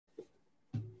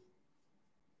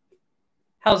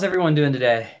How's everyone doing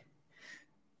today?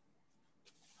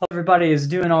 Hope everybody is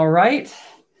doing all right.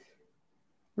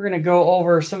 We're going to go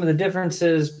over some of the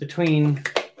differences between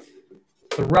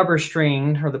the rubber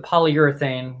string, or the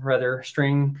polyurethane, rather,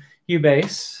 string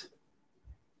U-Bass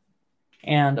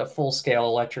and a full-scale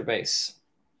electric bass.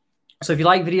 So if you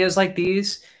like videos like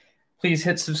these, please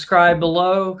hit subscribe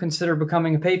below, consider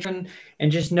becoming a patron,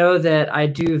 and just know that I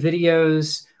do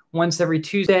videos once every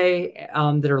Tuesday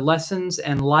that are lessons,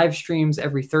 and live streams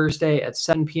every Thursday at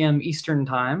 7 p.m. Eastern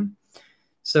Time.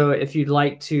 So if you'd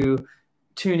like to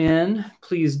tune in,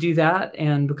 please do that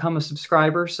and become a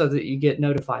subscriber so that you get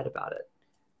notified about it.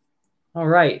 All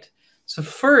right. So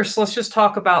first, let's just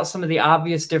talk about some of the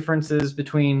obvious differences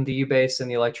between the U-Bass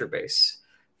and the electric bass.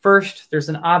 First, there's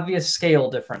an obvious scale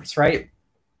difference, right?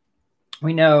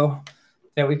 We know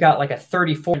that we've got like a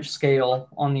 34-inch scale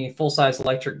on the full-size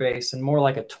electric bass and more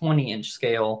like a 20-inch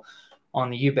scale on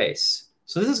the U-Bass.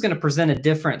 So this is going to present a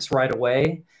difference right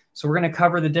away. So we're going to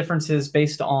cover the differences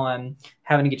based on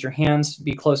having to get your hands to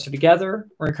be closer together.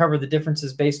 We're going to cover the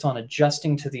differences based on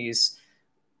adjusting to these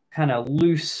kind of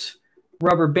loose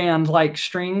rubber band-like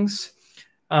strings.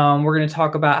 We're going to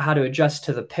talk about how to adjust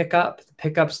to the pickup. The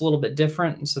pickup's a little bit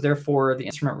different, and so therefore the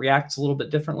instrument reacts a little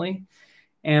bit differently.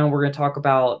 And we're going to talk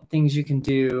about things you can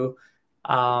do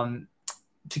to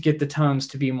get the tones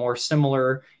to be more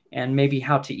similar, and maybe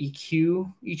how to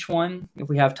EQ each one if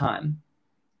we have time.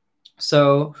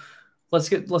 So let's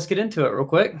get into it real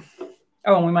quick.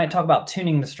 Oh, and we might talk about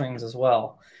tuning the strings as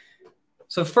well.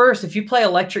 So first, if you play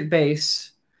electric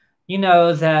bass, you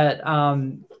know that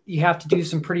you have to do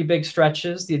some pretty big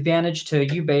stretches. The advantage to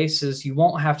U-Bass is you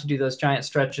won't have to do those giant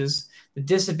stretches. The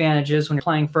disadvantage is when you're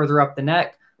playing further up the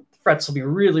neck, the frets will be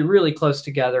really, really close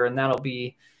together, and that'll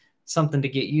be something to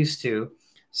get used to.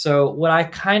 So what I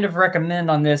kind of recommend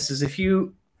on this is if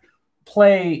you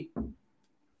play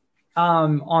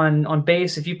on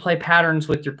bass, if you play patterns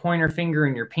with your pointer finger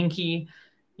and your pinky,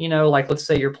 you know, like let's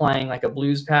say you're playing like a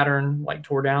blues pattern, like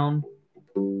tore down.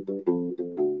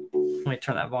 Let me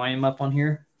turn that volume up on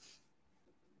here.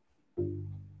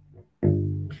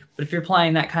 But if you're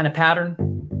playing that kind of pattern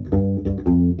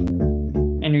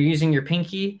and you're using your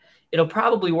pinky, it'll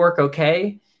probably work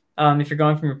okay if you're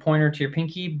going from your pointer to your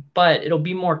pinky, but it'll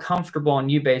be more comfortable on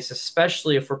U-Bass,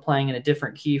 especially if we're playing in a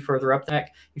different key further up the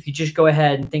neck, if you just go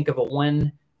ahead and think of a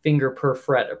 1 finger per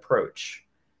fret approach.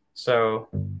 So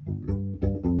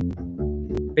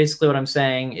basically what I'm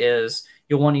saying is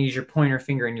you'll want to use your pointer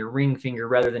finger and your ring finger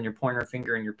rather than your pointer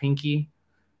finger and your pinky,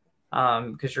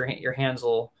 because your hands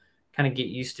will kind of get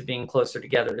used to being closer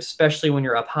together, especially when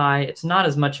you're up high. It's not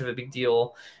as much of a big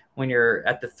deal when you're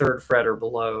at the 3rd fret or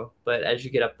below, but as you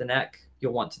get up the neck,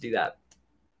 you'll want to do that.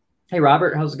 Hey,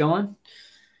 Robert, how's it going?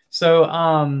 So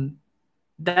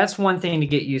that's one thing to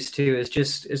get used to, is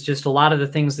just a lot of the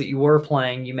things that you were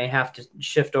playing, you may have to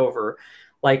shift over.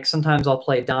 Like sometimes I'll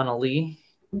play Donna Lee.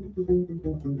 And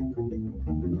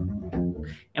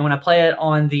when I play it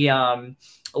on the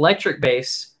electric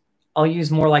bass, I'll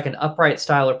use more like an upright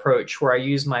style approach where I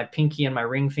use my pinky and my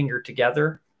ring finger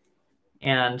together.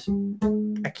 And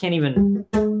I can't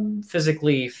even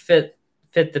physically fit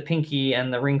the pinky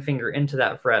and the ring finger into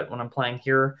that fret when I'm playing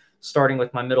here, starting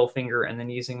with my middle finger and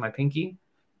then using my pinky.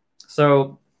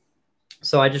 So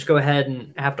I just go ahead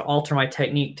and have to alter my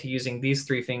technique to using these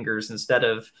 3 fingers instead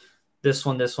of this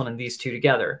one, and these 2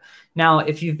 together. Now,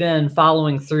 if you've been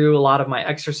following through a lot of my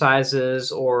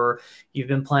exercises, or you've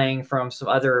been playing from some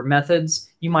other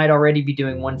methods, you might already be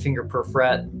doing 1 finger per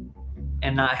fret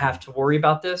and not have to worry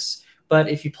about this. But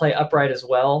if you play upright as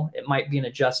well, it might be an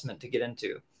adjustment to get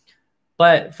into.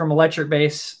 But from electric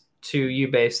bass to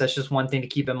U-Bass, that's just one thing to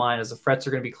keep in mind, is the frets are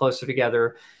going to be closer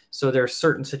together. So there are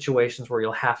certain situations where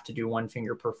you'll have to do 1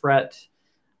 finger per fret.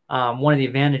 One of the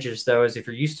advantages, though, is if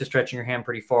you're used to stretching your hand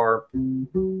pretty far,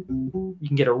 you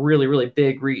can get a really, really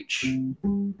big reach,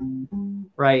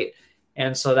 right?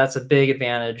 And so that's a big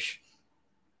advantage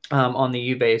on the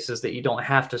U-Bass, is that you don't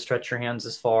have to stretch your hands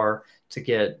as far to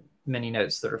get many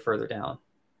notes that are further down.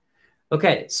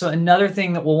 Okay, so another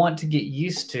thing that we'll want to get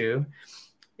used to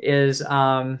is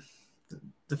the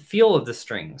feel of the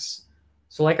strings.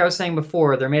 So like I was saying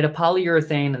before, they're made of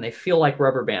polyurethane and they feel like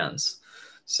rubber bands.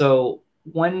 So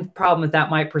one problem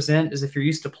that might present is if you're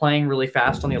used to playing really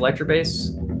fast on the electric bass,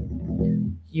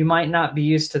 you might not be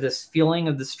used to this feeling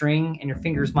of the string and your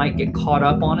fingers might get caught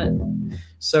up on it.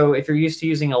 So if you're used to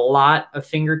using a lot of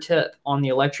fingertip on the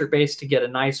electric bass to get a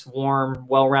nice, warm,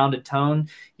 well-rounded tone,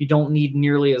 you don't need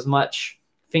nearly as much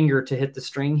finger to hit the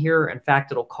string here. In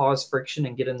fact, it'll cause friction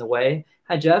and get in the way.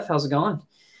 Hi, Jeff. How's it going?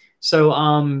 So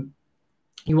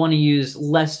you want to use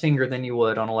less finger than you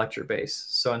would on electric bass.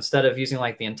 So instead of using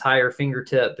like the entire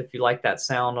fingertip, if you like that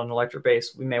sound on electric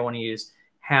bass, we may want to use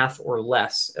half or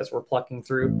less as we're plucking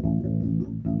through,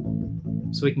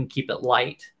 so we can keep it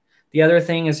light. The other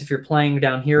thing is if you're playing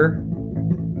down here,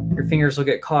 your fingers will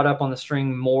get caught up on the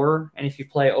string more, and if you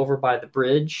play over by the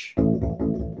bridge,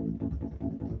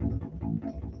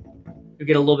 you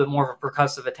get a little bit more of a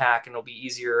percussive attack, and it'll be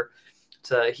easier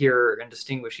to hear and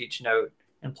distinguish each note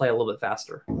and play a little bit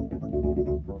faster.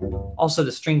 Also,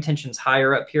 the string tension's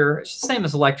higher up here. It's the same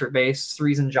as electric bass. It's the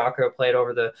reason Jocko played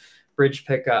over the bridge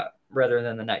pickup rather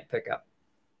than the neck pickup.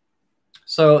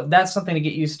 So that's something to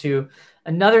get used to.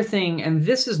 Another thing, and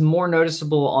this is more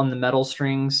noticeable on the metal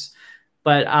strings,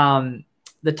 but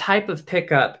the type of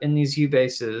pickup in these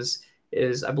U-basses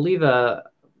is, I believe, a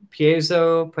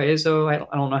piezo. I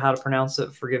don't know how to pronounce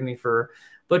it. Forgive me for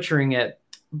butchering it,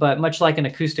 but much like an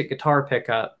acoustic guitar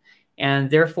pickup. And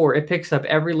therefore, it picks up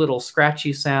every little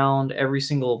scratchy sound, every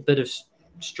single bit of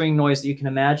string noise that you can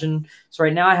imagine. So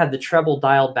right now I have the treble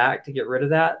dialed back to get rid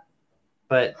of that,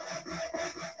 but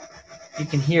you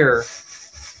can hear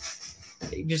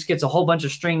it just gets a whole bunch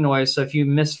of string noise. So if you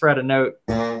misfret a note,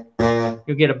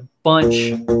 you'll get a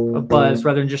bunch of buzz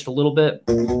rather than just a little bit,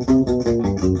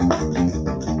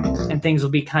 and things will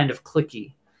be kind of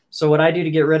clicky. So what I do to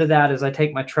get rid of that is I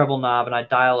take my treble knob and I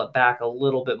dial it back a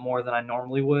little bit more than I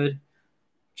normally would,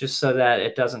 just so that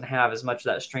it doesn't have as much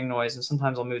of that string noise. And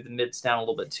sometimes I'll move the mids down a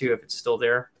little bit too if it's still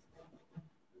there,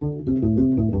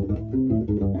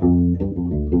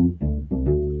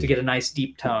 to get a nice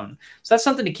deep tone. So that's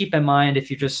something to keep in mind if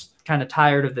you're just kind of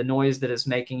tired of the noise that it's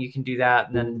making. You can do that,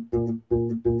 and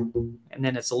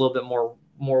then it's a little bit more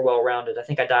well-rounded. I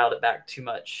think I dialed it back too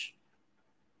much.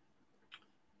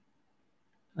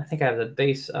 I think I have the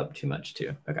bass up too much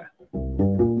too. Okay.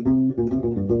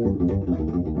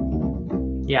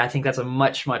 Yeah, I think that's a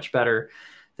much, much better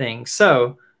thing.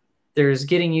 So there's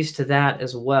getting used to that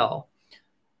as well.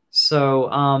 So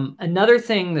another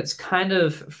thing that's kind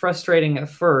of frustrating at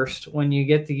first when you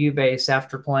get the U-bass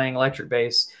after playing electric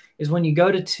bass is when you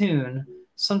go to tune,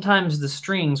 sometimes the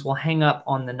strings will hang up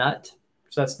on the nut.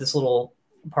 So that's this little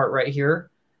part right here.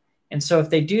 And so if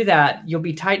they do that, you'll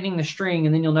be tightening the string,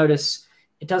 and then you'll notice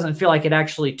it doesn't feel like it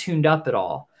actually tuned up at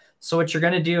all. So what you're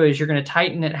going to do is you're going to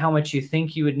tighten it how much you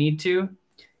think you would need to,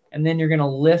 and then you're going to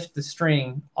lift the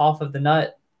string off of the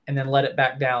nut and then let it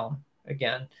back down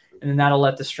again. And then that'll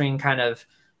let the string kind of,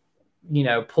 you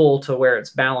know, pull to where it's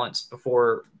balanced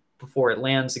before it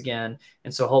lands again.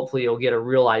 And so hopefully you'll get a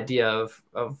real idea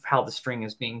of how the string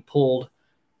is being pulled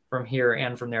from here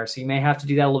and from there. So you may have to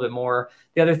do that a little bit more.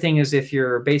 The other thing is if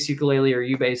your bass ukulele or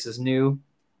U-bass is new,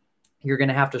 you're going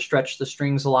to have to stretch the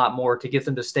strings a lot more to get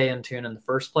them to stay in tune in the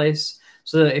first place.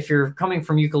 So if you're coming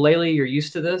from ukulele, you're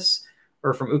used to this,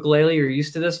 or from ukulele, you're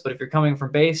used to this. But if you're coming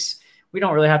from bass, we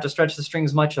don't really have to stretch the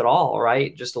strings much at all,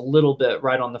 right? Just a little bit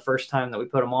right on the first time that we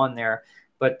put them on there.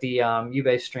 But the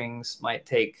U-bass strings might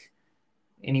take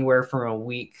anywhere from a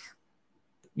week,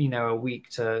 you know, a week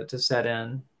to set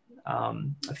in,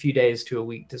 a few days to a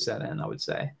week to set in, I would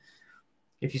say.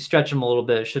 If you stretch them a little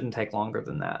bit, it shouldn't take longer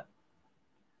than that.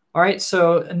 All right,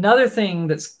 so another thing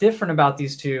that's different about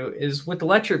these two is with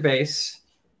electric bass,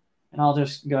 and I'll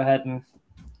just go ahead and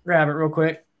grab it real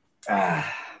quick.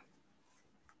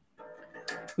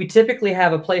 We typically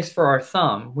have a place for our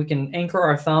thumb. We can anchor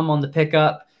our thumb on the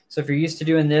pickup. So if you're used to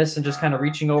doing this and just kind of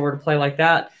reaching over to play like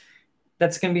that,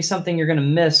 that's going to be something you're going to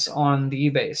miss on the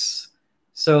U-bass.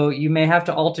 So you may have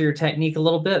to alter your technique a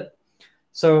little bit.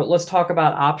 So let's talk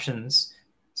about options.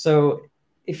 So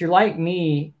if you're like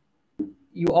me,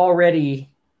 you already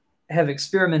have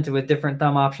experimented with different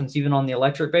thumb options, even on the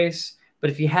electric bass. But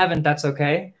if you haven't, that's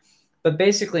okay. But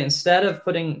basically, instead of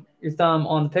putting your thumb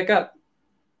on the pickup,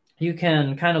 you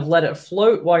can kind of let it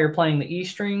float while you're playing the E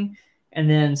string, and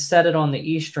then set it on the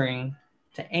E string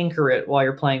to anchor it while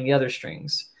you're playing the other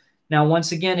strings. Now,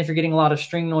 once again, if you're getting a lot of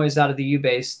string noise out of the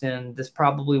U-bass, then this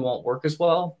probably won't work as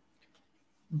well.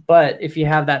 But if you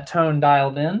have that tone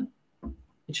dialed in,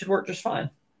 it should work just fine.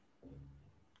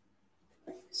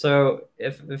 So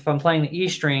if I'm playing the E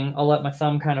string, I'll let my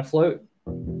thumb kind of float.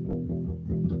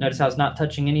 Notice how it's not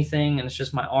touching anything, and it's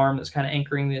just my arm that's kind of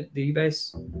anchoring the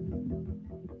U-bass.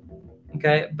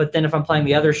 Okay, but then if I'm playing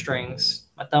the other strings,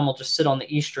 my thumb will just sit on the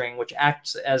E string, which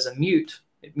acts as a mute.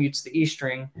 It mutes the E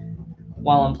string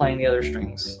while I'm playing the other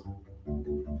strings.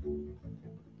 And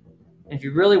if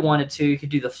you really wanted to, you could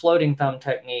do the floating thumb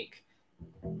technique,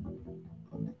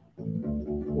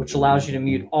 which allows you to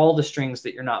mute all the strings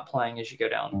that you're not playing as you go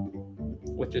down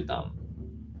with your thumb.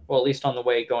 Well, at least on the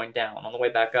way going down. On the way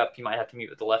back up, you might have to mute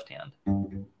with the left hand.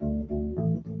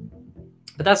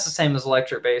 But that's the same as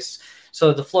electric bass.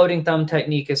 So the floating thumb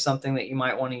technique is something that you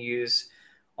might want to use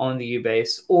on the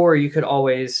U-Bass, or you could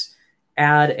always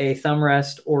add a thumb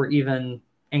rest or even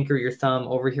anchor your thumb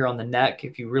over here on the neck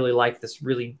if you really like this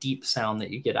really deep sound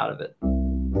that you get out of it.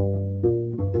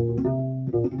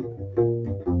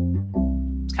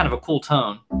 It's kind of a cool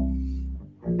tone.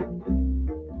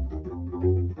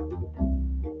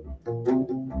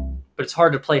 But it's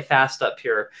hard to play fast up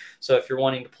here. So if you're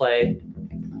wanting to play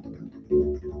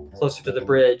closer to the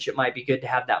bridge, it might be good to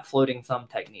have that floating thumb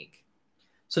technique.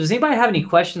 So does anybody have any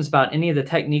questions about any of the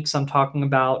techniques I'm talking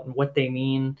about and what they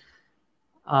mean?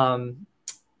 I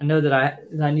know that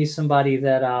I knew somebody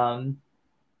that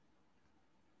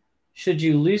should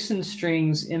you loosen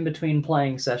strings in between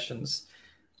playing sessions?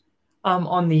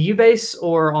 On the U-Bass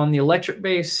or on the electric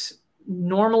bass,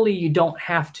 normally you don't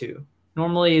have to.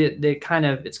 Normally it's kind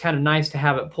of nice to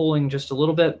have it pulling just a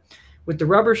little bit. With the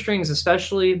rubber strings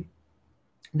especially,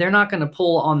 they're not going to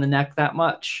pull on the neck that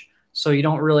much. So you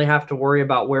don't really have to worry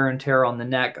about wear and tear on the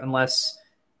neck unless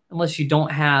you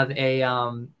don't have a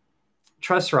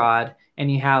truss rod and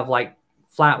you have like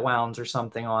flat wounds or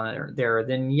something on it there,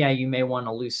 then yeah, you may want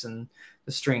to loosen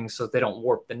the strings so that they don't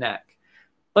warp the neck.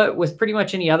 But with pretty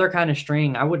much any other kind of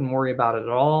string, I wouldn't worry about it at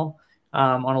all.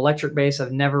 On electric bass,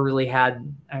 I've never really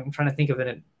had, I'm trying to think of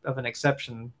an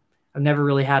exception. I've never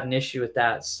really had an issue with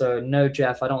that. So no,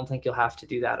 Jeff, I don't think you'll have to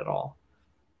do that at all.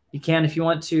 You can if you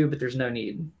want to, but there's no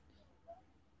need.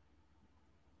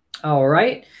 All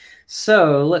right,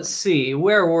 so let's see,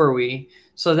 where were we?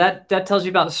 So that tells you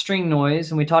about the string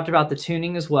noise, and we talked about the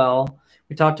tuning as well.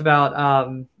 We talked about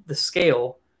the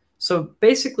scale. So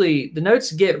basically, the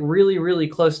notes get really, really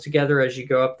close together as you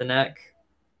go up the neck.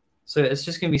 So it's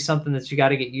just going to be something that you got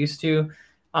to get used to.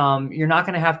 You're not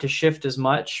going to have to shift as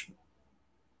much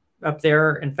up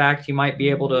there. In fact, you might be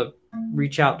able to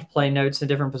reach out to play notes in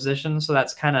different positions. So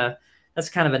that's kind of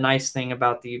a nice thing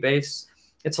about the U-Bass.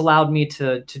 It's allowed me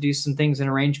to do some things in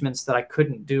arrangements that I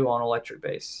couldn't do on electric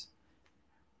bass.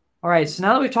 All right, so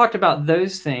now that we've talked about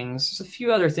those things, there's a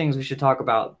few other things we should talk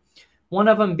about. One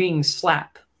of them being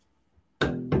slap.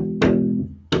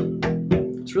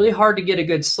 It's really hard to get a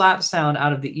good slap sound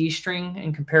out of the E string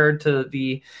and compared to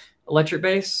the electric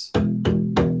bass.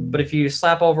 But if you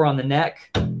slap over on the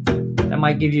neck, that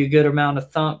might give you a good amount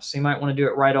of thump. So you might want to do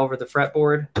it right over the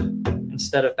fretboard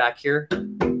instead of back here.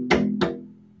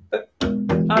 But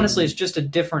honestly, it's just a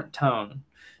different tone.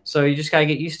 So you just got to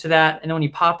get used to that. And then when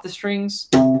you pop the strings,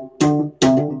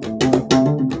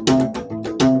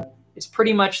 it's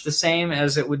pretty much the same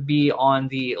as it would be on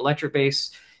the electric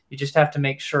bass. You just have to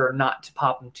make sure not to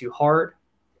pop them too hard.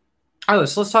 Oh,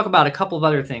 so let's talk about a couple of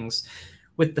other things.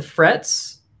 With the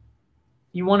frets,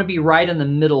 you want to be right in the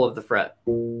middle of the fret.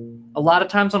 A lot of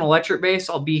times on electric bass,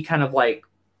 I'll be kind of like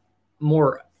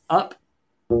more up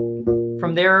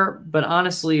from there. But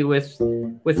honestly, with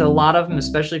a lot of them,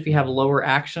 especially if you have lower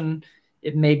action,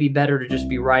 it may be better to just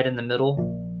be right in the middle,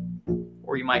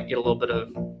 or you might get a little bit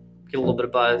of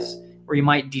buzz, or you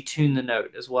might detune the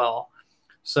note as well.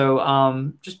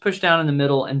 So just push down in the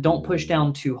middle and don't push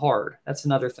down too hard. That's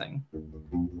another thing.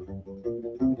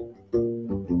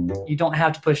 You don't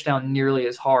have to push down nearly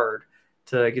as hard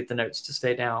to get the notes to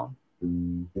stay down.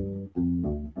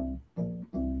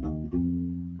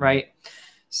 Right?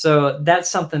 So that's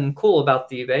something cool about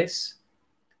the U-Bass.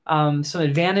 Some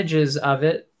advantages of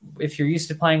it, if you're used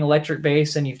to playing electric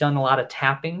bass and you've done a lot of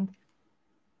tapping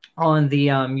on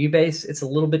the U-Bass, it's a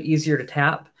little bit easier to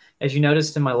tap. As you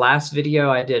noticed in my last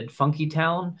video, I did Funky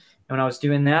Town. And when I was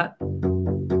doing that,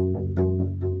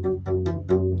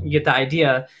 you get the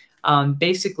idea.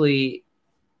 Basically,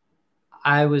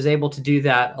 I was able to do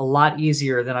that a lot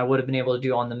easier than I would have been able to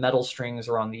do on the metal strings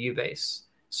or on the U-Bass.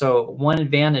 So one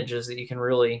advantage is that you can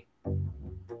really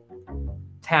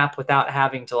tap without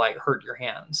having to like hurt your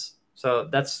hands. So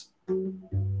that's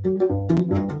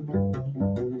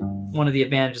one of the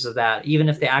advantages of that. Even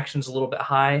if the action's a little bit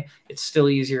high, it's still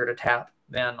easier to tap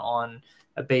than on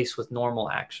a bass with normal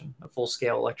action, a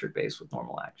full-scale electric bass with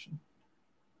normal action.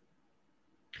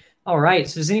 All right,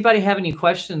 so does anybody have any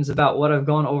questions about what I've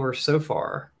gone over so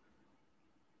far?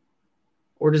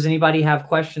 Or does anybody have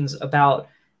questions about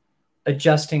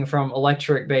adjusting from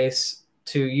electric bass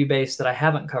to U-Bass that I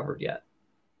haven't covered yet?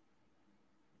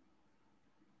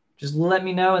 Just let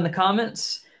me know in the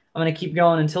comments. I'm going to keep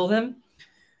going until then.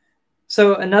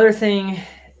 So another thing,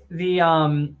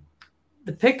 the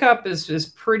pickup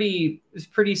is pretty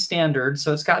standard.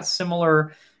 So it's got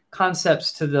similar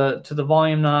concepts to the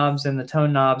volume knobs and the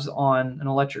tone knobs on an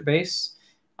electric bass.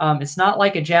 It's not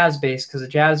like a jazz bass, because a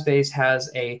jazz bass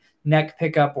has a neck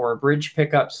pickup or a bridge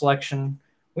pickup selection.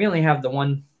 We only have the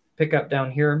one pickup down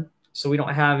here. So we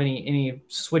don't have any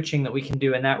switching that we can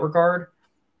do in that regard.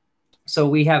 So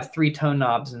we have 3 tone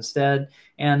knobs instead.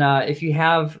 And if you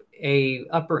have a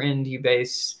upper end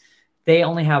U-Bass, they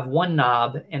only have 1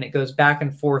 knob, and it goes back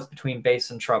and forth between bass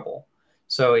and treble.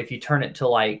 So if you turn it to,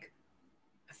 like,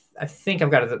 I think I've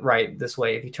got it right this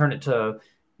way. If you turn it to,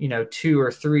 2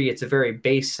 or 3, it's a very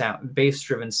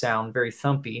bass-driven sound, very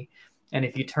thumpy. And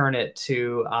if you turn it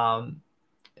to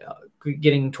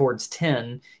getting towards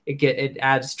 10, it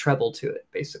adds treble to it,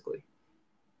 basically.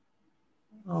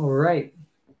 All right.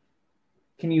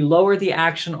 Can you lower the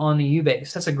action on the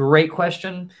U-Bass? That's a great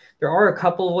question. There are a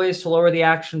couple of ways to lower the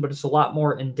action, but it's a lot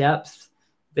more in depth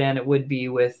than it would be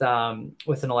with an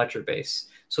electric bass.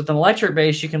 So with an electric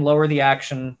bass, you can lower the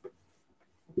action.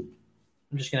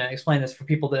 I'm just going to explain this for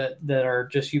people that are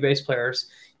just U-Bass players.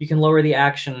 You can lower the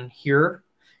action here,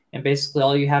 and basically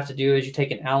all you have to do is you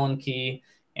take an Allen key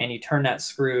and you turn that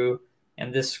screw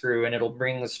and this screw, and it'll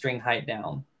bring the string height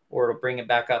down, or it'll bring it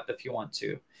back up if you want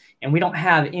to. And we don't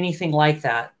have anything like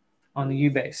that on the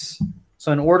U-Bass.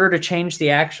 So in order to change the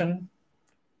action,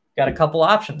 got a couple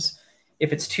options.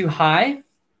 If it's too high,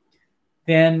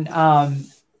 then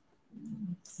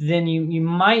you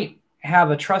might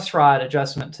have a truss rod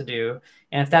adjustment to do.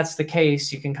 And if that's the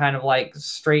case, you can kind of like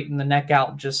straighten the neck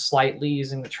out just slightly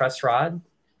using the truss rod,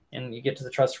 and you get to the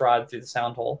truss rod through the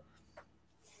sound hole.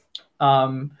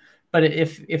 But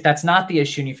if that's not the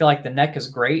issue and you feel like the neck is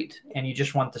great and you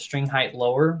just want the string height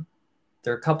lower,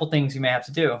 there are a couple things you may have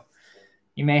to do.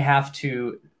 You may have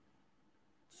to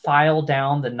file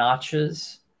down the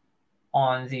notches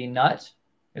on the nut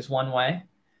is one way.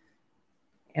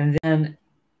 And then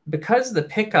because the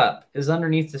pickup is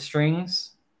underneath the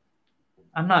strings,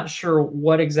 I'm not sure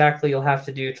what exactly you'll have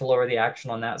to do to lower the action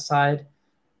on that side.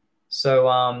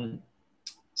 So,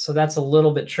 so that's a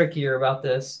little bit trickier about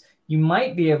this. You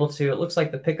might be able to, it looks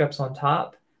like the pickup's on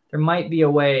top. There might be a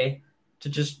way to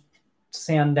just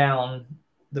sand down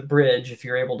the bridge if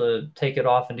you're able to take it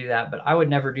off and do that. But I would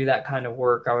never do that kind of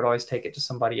work. I would always take it to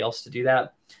somebody else to do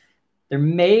that. There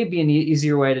may be an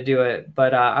easier way to do it,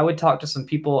 but I would talk to some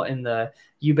people in the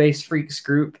U-Bass Freaks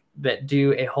group that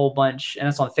do a whole bunch, and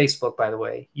it's on Facebook, by the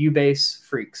way, U-Bass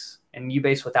Freaks, and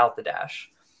U-Bass without the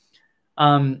dash.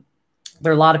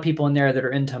 There are a lot of people in there that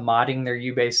are into modding their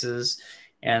U-Basses,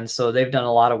 and so they've done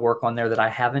a lot of work on there that I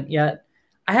haven't yet.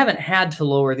 I haven't had to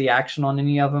lower the action on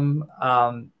any of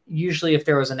them. Usually if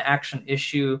there was an action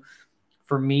issue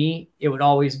for me, it would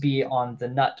always be on the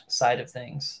nut side of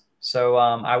things. So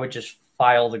I would just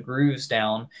file the grooves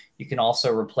down. You can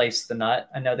also replace the nut.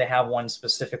 I know they have one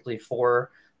specifically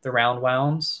for the round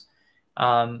wounds.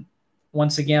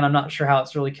 Once again, I'm not sure how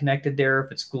it's really connected there,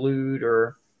 if it's glued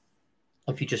or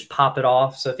if you just pop it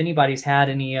off. So if anybody's had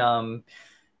any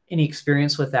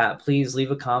experience with that, please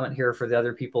leave a comment here for the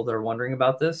other people that are wondering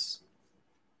about this.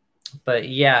 But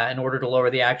yeah, in order to lower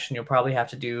the action, you'll probably have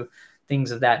to do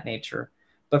things of that nature.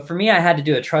 But for me, I had to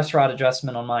do a truss rod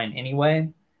adjustment on mine anyway,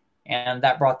 and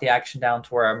that brought the action down to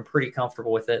where I'm pretty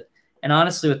comfortable with it. And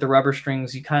honestly, with the rubber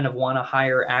strings, you kind of want a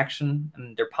higher action,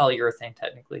 and they're polyurethane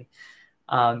technically.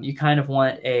 You kind of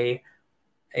want a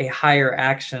higher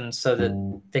action so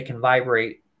that they can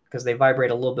vibrate, because they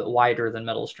vibrate a little bit wider than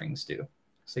metal strings do.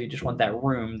 So you just want that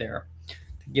room there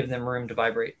to give them room to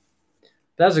vibrate.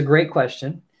 That was a great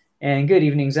question. And good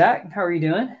evening, Zach. How are you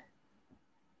doing?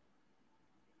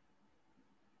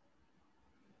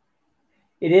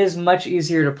 It is much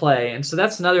easier to play. And so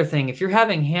that's another thing. If you're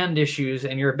having hand issues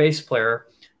and you're a bass player,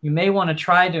 you may want to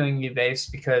try doing U-Bass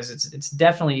because it's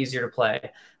definitely easier to play.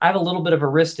 I have a little bit of a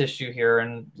wrist issue here.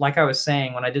 And like I was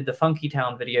saying, when I did the Funky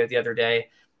Town video the other day,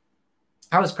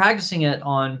 I was practicing it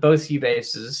on both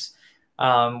U-Basses,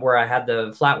 where I had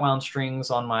the flat wound strings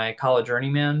on my Kala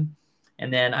Journeyman,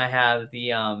 and then I have the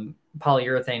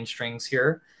polyurethane strings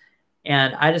here.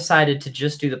 And I decided to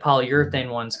just do the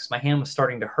polyurethane ones because my hand was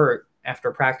starting to hurt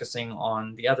after practicing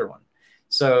on the other one.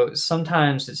 So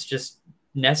sometimes it's just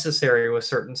necessary with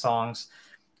certain songs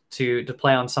to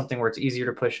play on something where it's easier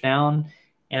to push down.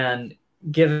 And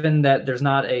given that there's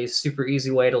not a super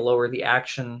easy way to lower the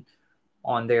action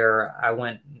on there, I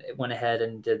went ahead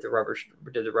and did the rubber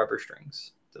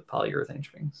strings, the polyurethane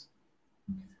strings.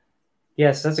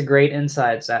 Yes, that's a great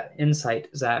insight,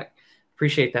 Zach.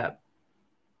 Appreciate that.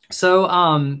 So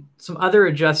some other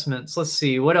adjustments. Let's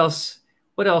see, what else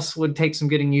would take some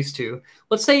getting used to?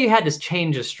 Let's say you had to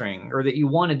change a string, or that you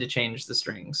wanted to change the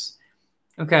strings.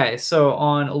 Okay, so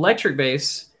on electric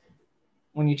bass,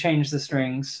 when you change the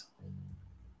strings,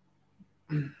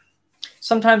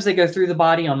 sometimes they go through the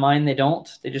body. On mine, they don't.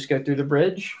 They just go through the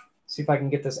bridge. See if I can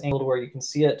get this angled where you can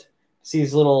see it. See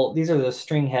these are the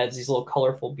string heads, these little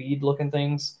colorful bead looking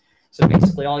things. So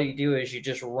basically all you do is you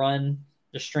just run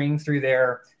the string through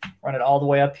there, run it all the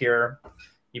way up here.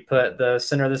 You put the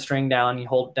center of the string down, you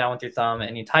hold it down with your thumb,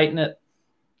 and you tighten it.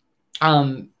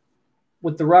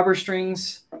 With the rubber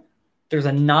strings, there's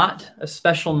a knot, a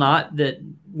special knot that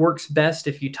works best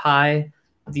if you tie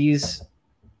these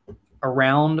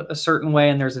around a certain way.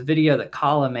 And there's a video that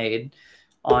Kala made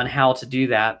on how to do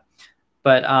that.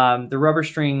 But the rubber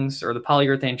strings, or the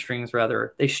polyurethane strings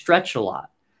rather, they stretch a lot.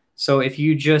 So if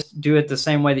you just do it the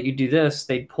same way that you do this,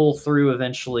 they'd pull through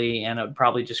eventually and it would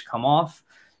probably just come off.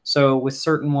 So with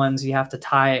certain ones, you have to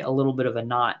tie a little bit of a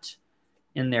knot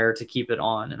in there to keep it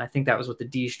on. And I think that was with the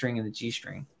D string and the G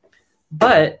string.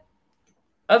 But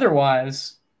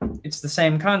otherwise, it's the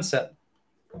same concept.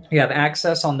 You have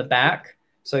access on the back.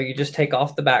 So you just take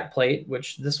off the back plate,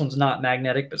 which this one's not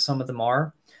magnetic, but some of them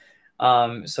are.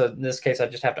 So in this case, I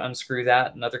just have to unscrew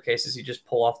that. In other cases, you just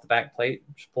pull off the back plate,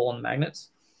 just pull on the magnets.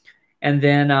 And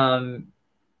then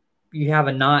you have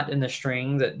a knot in the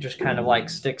string that just kind of like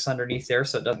sticks underneath there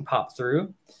so it doesn't pop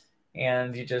through.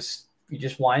 And you just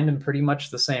wind them pretty much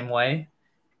the same way.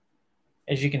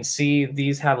 As you can see,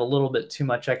 these have a little bit too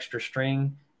much extra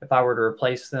string. If I were to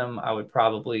replace them, I would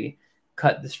probably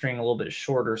cut the string a little bit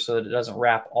shorter so that it doesn't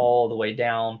wrap all the way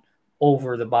down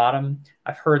over the bottom.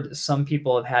 I've heard that some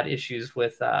people have had issues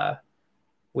with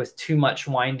too much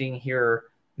winding here,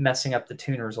 messing up the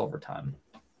tuners over time.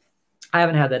 I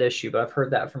haven't had that issue, but I've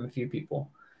heard that from a few people.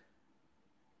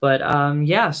 But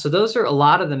yeah, so those are a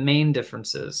lot of the main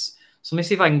differences. So let me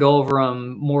see if I can go over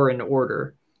them more in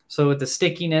order. So with the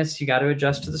stickiness, you got to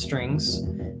adjust to the strings.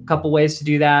 A couple ways to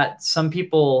do that. Some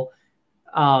people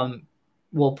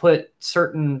will put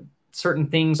certain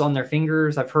things on their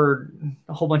fingers. I've heard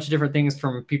a whole bunch of different things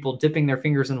from people dipping their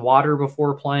fingers in water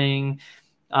before playing.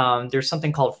 There's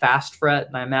something called fast fret,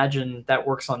 and I imagine that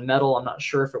works on metal. I'm not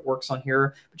sure if it works on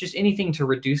here, but just anything to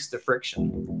reduce the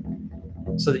friction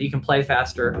so that you can play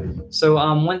faster. So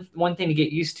one thing to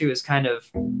get used to is kind of,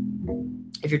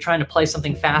 if you're trying to play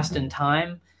something fast in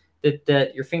time,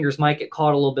 that your fingers might get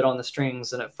caught a little bit on the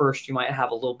strings, and at first you might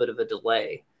have a little bit of a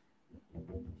delay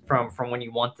from when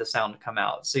you want the sound to come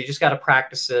out. So you just got to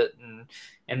practice it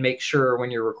and make sure when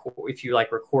you're if you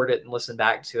like record it and listen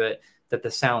back to it, that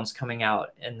the sound's coming out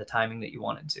in the timing that you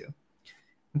want it to.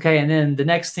 Okay, and then the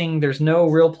next thing, there's no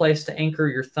real place to anchor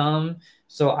your thumb.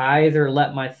 So I either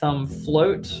let my thumb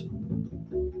float,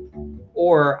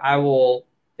 or I will,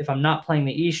 if I'm not playing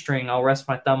the E string, I'll rest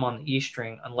my thumb on the E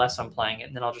string unless I'm playing it,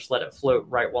 and then I'll just let it float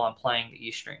right while I'm playing the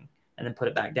E string, and then put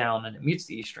it back down, and it mutes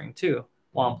the E string too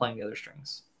while I'm playing the other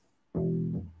strings.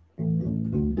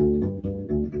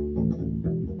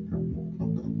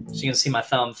 So you can see my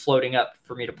thumb floating up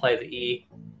for me to play the E,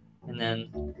 and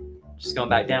then just going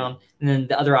back down. And then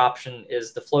the other option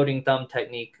is the floating thumb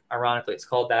technique. Ironically, it's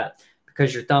called that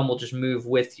because your thumb will just move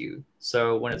with you.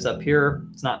 So when it's up here,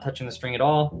 it's not touching the string at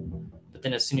all. But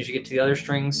then as soon as you get to the other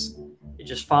strings, it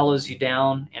just follows you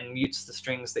down and mutes the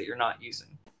strings that you're not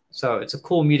using. So it's a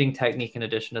cool muting technique in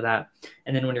addition to that.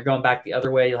 And then when you're going back the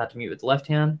other way, you'll have to mute with the left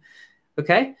hand.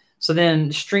 Okay. So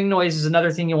then string noise is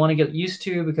another thing you want to get used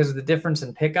to because of the difference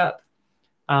in pickup.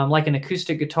 Like an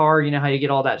acoustic guitar, you know how you get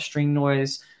all that string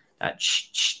noise, that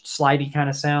slidey kind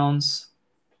of sounds,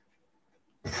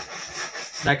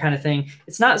 that kind of thing.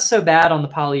 It's not so bad on the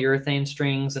polyurethane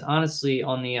strings, and honestly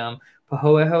on the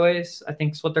pahoehoes, I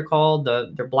think is what they're called.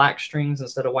 They're black strings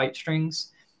instead of white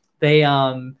strings. They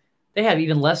have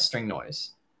even less string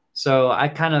noise. So I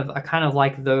kind of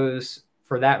like those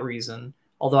for that reason.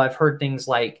 Although I've heard things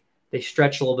like they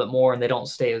stretch a little bit more and they don't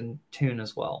stay in tune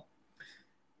as well.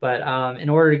 But in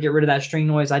order to get rid of that string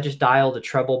noise, I just dial the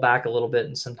treble back a little bit,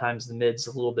 and sometimes the mids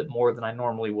a little bit more than I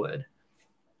normally would.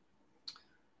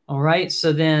 All right,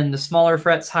 so then the smaller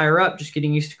frets higher up, just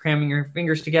getting used to cramming your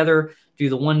fingers together. Do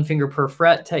the 1 finger per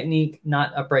fret technique,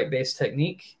 not upright bass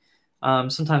technique.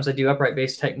 Sometimes I do upright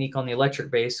bass technique on the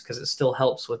electric bass because it still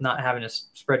helps with not having to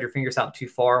spread your fingers out too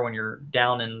far when you're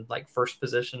down in like first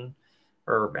position,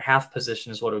 or half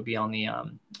position is what it would be on the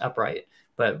upright.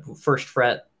 But first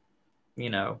fret, you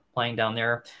know, playing down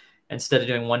there, instead of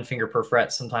doing 1 finger per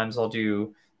fret, sometimes I'll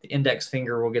do the index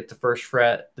finger will get the first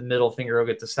fret, the middle finger will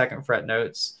get the second fret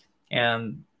notes,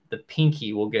 and the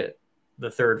pinky will get the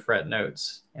 3rd fret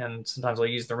notes. And sometimes I'll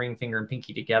use the ring finger and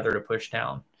pinky together to push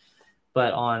down.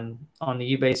 But on the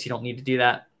U-Bass, you don't need to do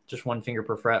that. Just 1 finger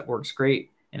per fret works great,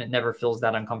 and it never feels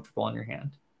that uncomfortable in your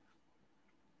hand.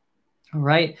 All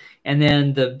right, and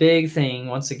then the big thing,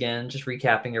 once again, just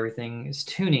recapping everything, is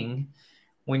tuning.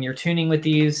 When you're tuning with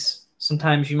these,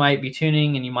 sometimes you might be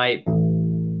tuning and you might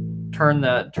turn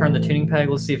the tuning peg.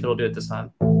 Let's see if it'll do it this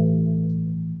time.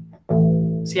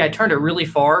 See, I turned it really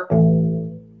far.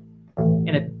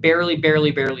 and it barely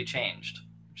changed,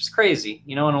 which is crazy.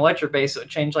 You know, on an electric bass, it would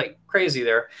change like crazy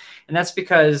there. And that's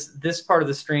because this part of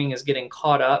the string is getting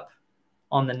caught up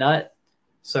on the nut.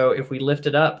 So if we lift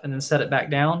it up and then set it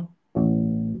back down,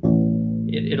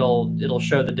 it'll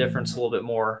show the difference a little bit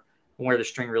more from where the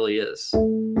string really is.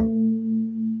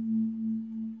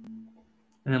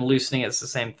 And then loosening it's the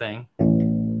same thing.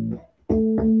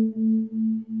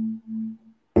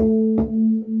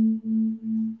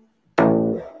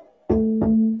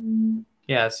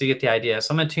 Yeah, so you get the idea.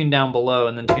 So I'm going to tune down below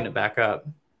and then tune it back up.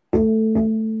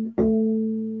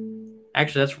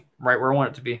 Actually, that's right where I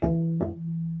want it to be.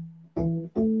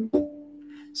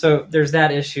 So there's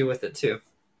that issue with it too.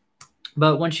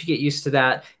 But once you get used to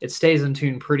that, it stays in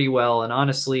tune pretty well. And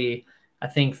honestly, I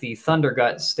think the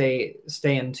Thundergut stay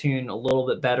in tune a little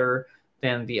bit better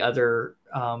than the other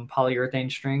polyurethane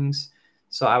strings.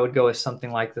 So I would go with something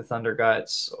like the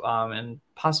Thunderguts and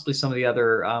possibly some of the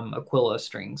other Aquila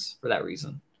strings for that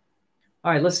reason.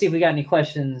 All right, let's see if we got any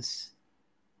questions.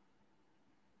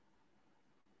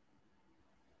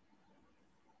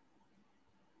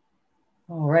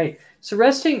 All right, so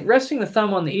resting the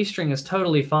thumb on the E string is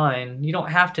totally fine. You don't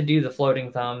have to do the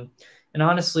floating thumb. And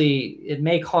honestly, it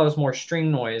may cause more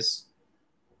string noise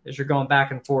as you're going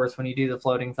back and forth when you do the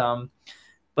floating thumb.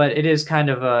 But it is kind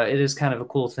of a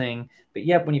cool thing. But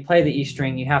yep, when you play the E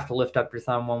string, you have to lift up your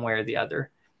thumb one way or the other.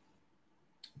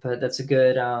 But that's a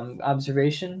good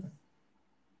observation.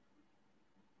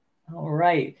 All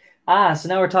right. So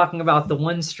now we're talking about the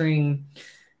one string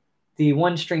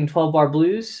 12-bar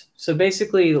blues. So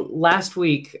basically, last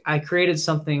week I created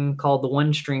something called the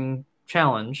one string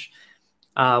challenge,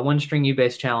 one string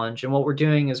U-Bass challenge. And what we're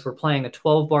doing is we're playing a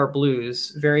 12-bar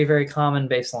blues, very common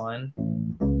bass line,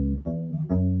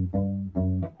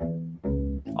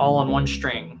 all on one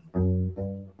string.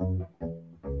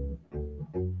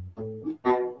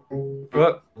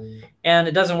 Whoop. And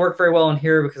it doesn't work very well in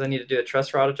here because I need to do a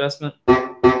truss rod adjustment.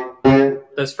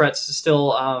 Those frets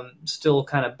still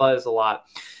kind of buzz a lot.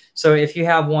 So if you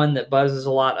have one that buzzes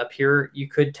a lot up here, you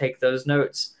could take those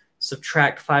notes,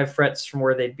 subtract 5 frets from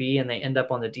where they'd be, and they end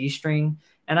up on the D string.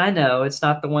 And I know it's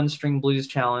not the one string blues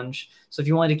challenge. So if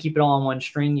you wanted to keep it all on one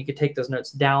string, you could take those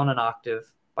notes down an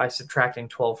octave by subtracting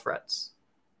 12 frets.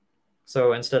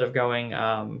 So instead of going,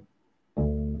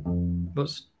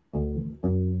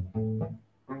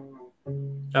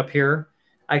 up here,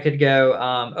 I could go,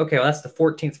 okay, well, that's the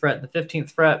 14th fret and the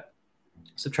 15th fret.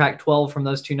 Subtract 12 from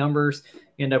those two numbers.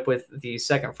 You end up with the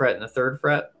 2nd fret and the 3rd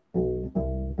fret.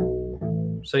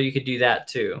 So you could do that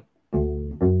too.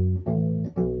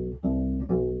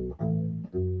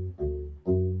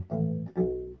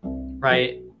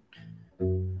 Right?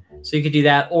 So you could do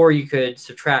that, or you could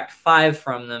subtract 5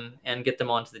 from them and get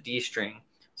them onto the D string.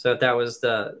 So if that was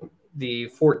the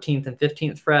 14th and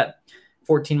 15th fret,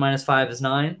 14 minus 5 is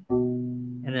 9,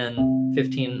 and then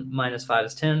 15 minus 5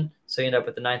 is 10. So you end up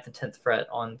with the 9th and 10th fret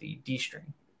on the D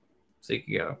string. So you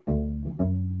could go.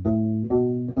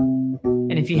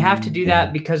 And if you have to do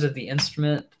that because of the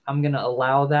instrument, I'm going to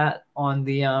allow that on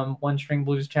the one string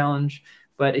blues challenge.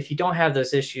 But if you don't have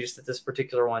those issues that this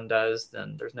particular one does,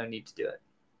 then there's no need to do it.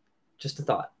 Just a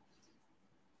thought.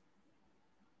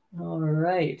 All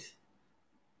right.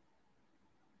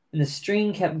 And the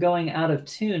string kept going out of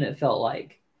tune, it felt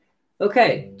like.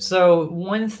 Okay, so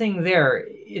one thing there,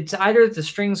 it's either the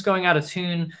string's going out of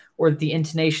tune or the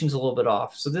intonation's a little bit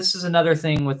off. So this is another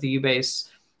thing with the U-Bass.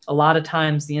 A lot of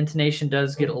times the intonation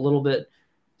does get a little bit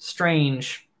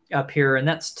strange up here, and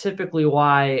that's typically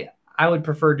why I would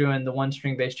prefer doing the one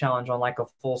string bass challenge on like a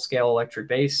full scale electric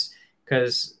bass,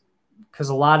 because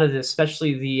a lot of this,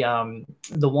 especially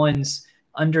the ones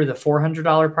under the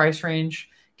 $400 price range,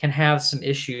 can have some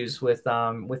issues with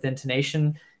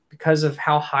intonation because of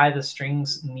how high the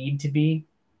strings need to be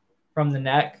from the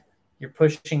neck. You're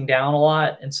pushing down a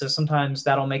lot, and so sometimes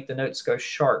that'll make the notes go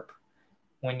sharp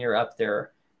when you're up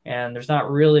there. And there's not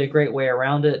really a great way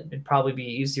around it. It'd probably be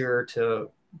easier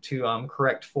to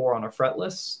correct for on a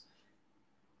fretless.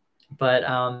 But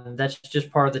that's just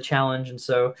part of the challenge. And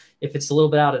so if it's a little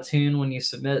bit out of tune when you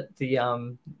submit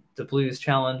the blues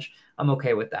challenge, I'm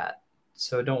okay with that.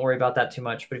 So don't worry about that too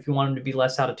much. But if you want them to be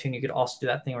less out of tune, you could also do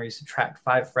that thing where you subtract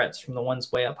 5 frets from the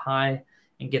ones way up high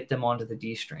and get them onto the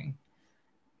D string.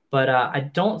 But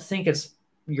I don't think it's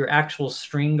your actual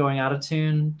string going out of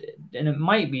tune. And it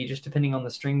might be just depending on the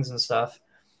strings and stuff.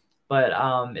 But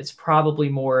it's probably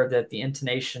more that the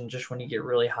intonation, just when you get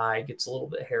really high, gets a little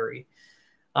bit hairy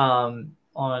on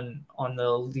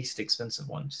the least expensive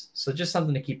ones. So just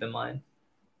something to keep in mind.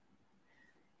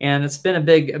 And it's been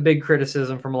a big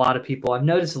criticism from a lot of people. I've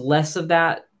noticed less of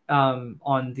that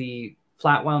on the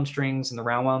flat wound strings and the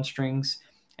round wound strings.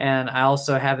 And I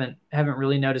also haven't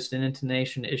really noticed an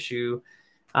intonation issue.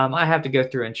 I have to go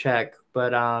through and check,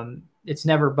 but it's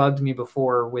never bugged me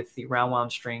before with the round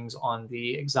wound strings on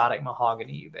the Exotic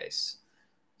Mahogany U-Bass.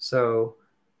 So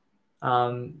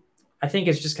I think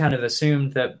it's just kind of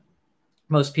assumed that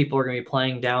most people are going to be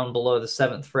playing down below the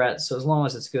 7th fret. So as long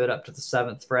as it's good up to the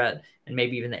 7th fret and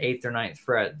maybe even the 8th or 9th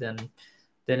fret, then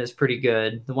it's pretty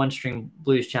good. The one string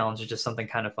blues challenge is just something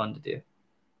kind of fun to do.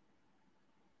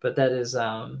 But that is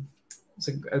it's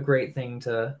a great thing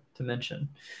to mention.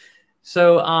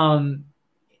 So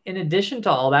in addition to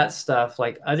all that stuff,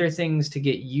 like other things to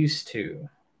get used to,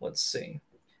 let's see.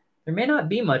 There may not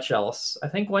be much else. I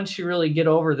think once you really get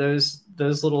over those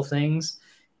little things,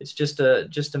 it's just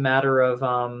a matter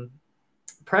of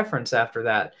preference after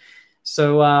that.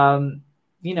 So,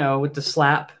 you know, with the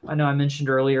slap, I know I mentioned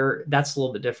earlier, that's a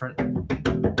little bit different.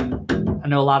 I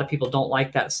know a lot of people don't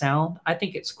like that sound. I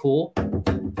think it's cool,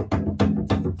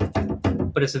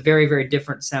 but it's a very, very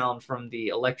different sound from the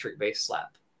electric bass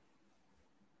slap.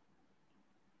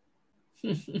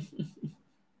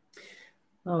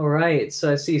 All right,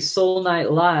 so I see Soul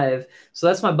Night Live. So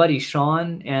that's my buddy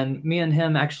Sean, and me and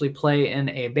him actually play in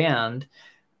a band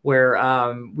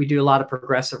where we do a lot of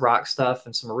progressive rock stuff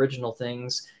and some original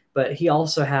things. But he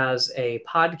also has a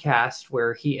podcast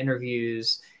where he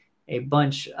interviews a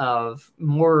bunch of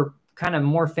more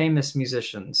famous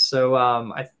musicians. So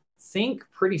I think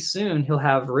pretty soon he'll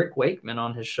have Rick Wakeman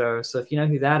on his show. So if you know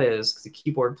who that is, the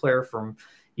keyboard player from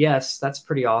Yes, that's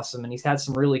pretty awesome. And he's had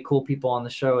some really cool people on the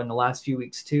show in the last few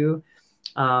weeks too.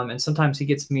 And sometimes he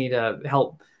gets me to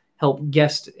help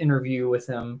guest interview with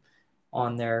him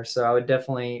on there. So I would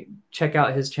definitely check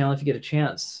out his channel if you get a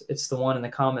chance. It's the one in the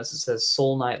comments that says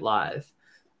Soul Night Live.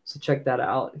 So check that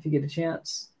out if you get a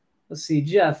chance. Let's see,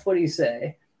 Jeff, what do you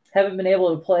say? Haven't been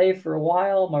able to play for a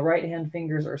while. My right hand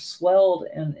fingers are swelled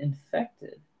and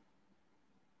infected.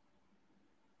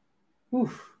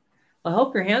 Oof. I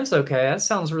hope your hand's okay. That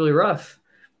sounds really rough.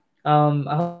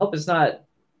 I hope it's not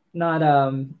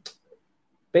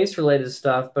bass related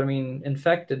stuff, but I mean,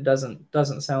 infected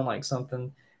doesn't sound like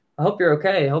something. I hope you're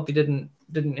okay. I hope you didn't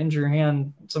injure your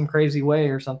hand some crazy way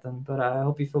or something, but I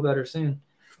hope you feel better soon.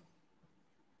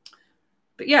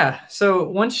 But yeah, so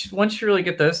once you really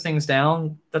get those things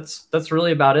down, that's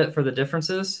really about it for the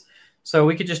differences. So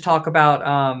we could just talk about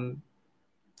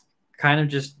kind of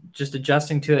just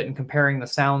adjusting to it and comparing the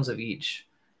sounds of each.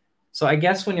 So I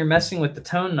guess when you're messing with the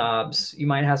tone knobs, you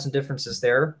might have some differences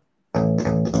there.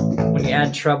 When you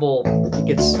add treble, it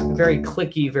gets very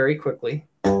clicky very quickly.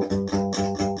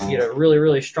 You get a really,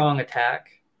 really strong attack.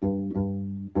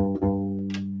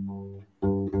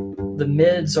 The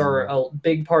mids are a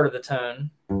big part of the tone.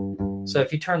 So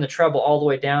if you turn the treble all the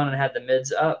way down and had the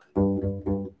mids up,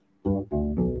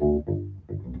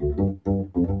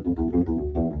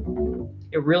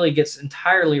 it really gets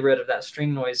entirely rid of that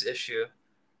string noise issue,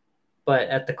 but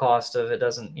at the cost of it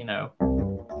doesn't, you know,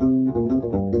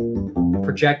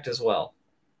 project as well.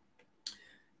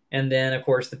 And then, of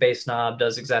course, the bass knob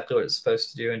does exactly what it's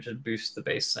supposed to do and just boosts the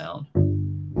bass sound.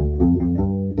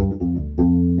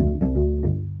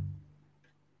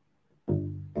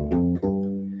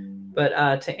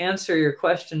 But to answer your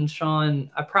question,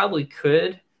 Sean, I probably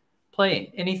could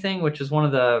play Anything, which is one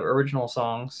of the original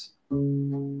songs.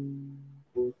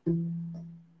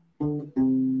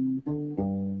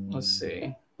 Let's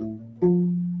see.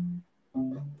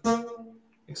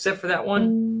 Except for that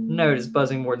one note is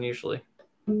buzzing more than usually.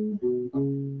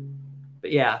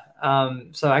 But yeah,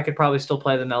 so I could probably still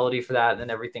play the melody for that, and then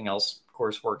everything else, of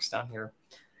course, works down here.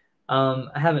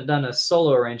 I haven't done a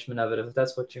solo arrangement of it, if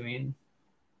that's what you mean.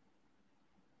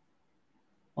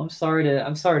 Well, I'm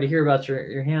sorry to hear about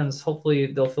your hands. Hopefully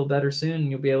they'll feel better soon and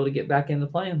you'll be able to get back into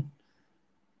playing.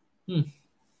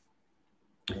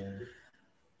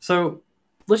 So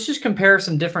let's just compare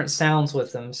some different sounds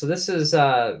with them. So this is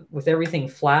with everything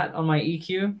flat on my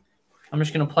EQ. I'm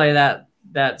just going to play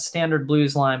that standard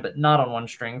blues line, but not on one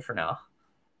string for now.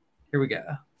 Here we go.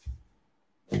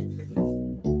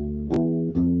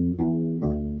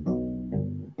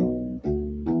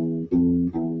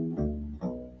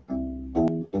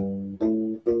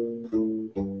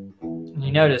 And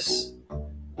you notice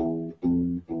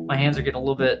my hands are getting a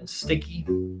little bit sticky.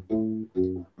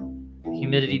 The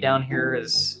humidity down here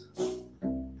has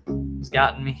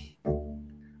gotten me.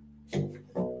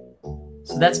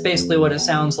 So that's basically what it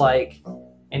sounds like.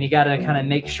 And you got to kind of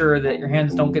make sure that your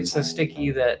hands don't get so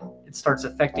sticky that it starts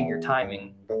affecting your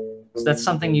timing. So that's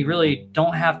something you really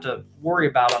don't have to worry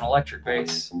about on electric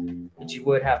bass that you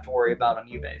would have to worry about on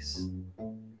U-Bass.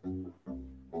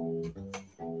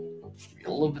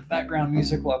 a little bit of background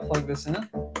music while I plug this in.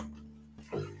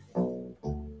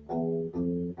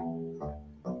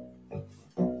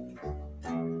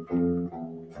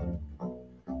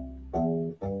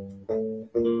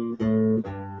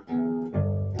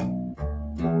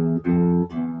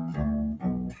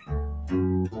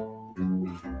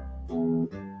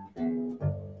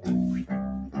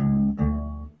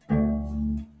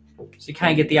 So you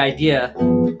kind of get the idea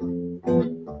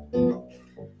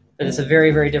that it's a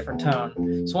very, very different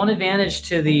tone. So one advantage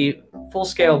to the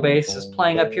full-scale bass is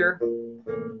playing up here.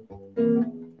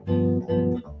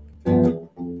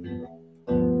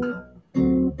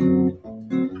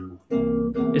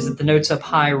 Is that the notes up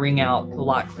high ring out a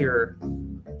lot clearer.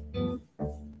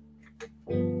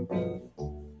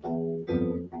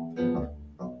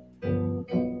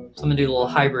 So I'm gonna do a little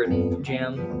hybrid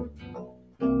jam.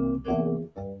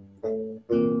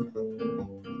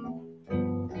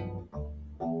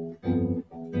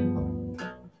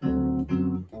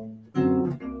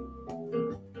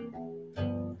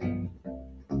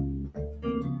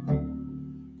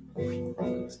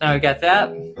 So now we got that.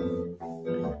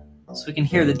 So we can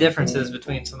hear the differences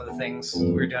between some of the things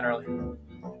we were doing earlier.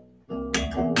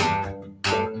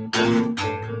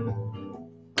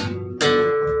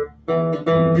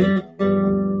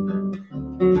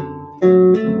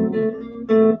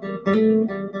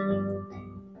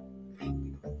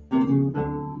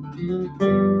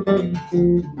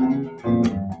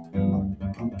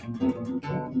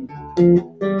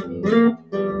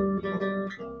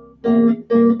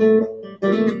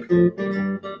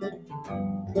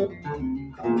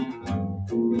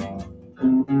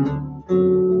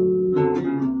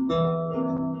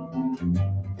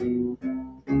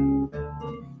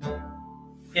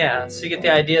 Yeah, so you get the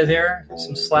idea there,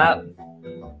 some slap.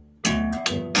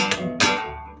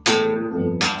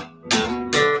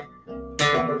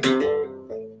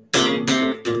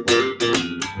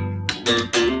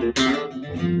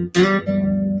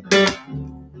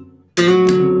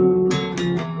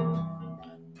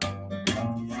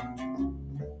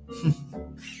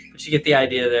 But you get the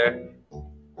idea there.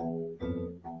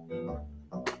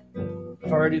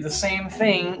 If I were to do the same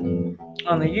thing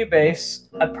on the U-Bass,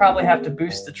 I'd probably have to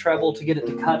boost the treble to get it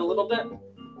to cut a little bit.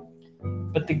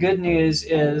 But the good news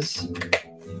is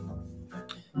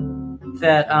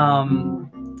that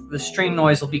the string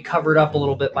noise will be covered up a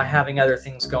little bit by having other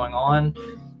things going on.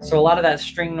 So a lot of that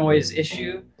string noise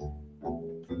issue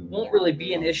won't really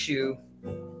be an issue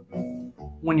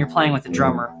when you're playing with the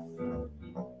drummer.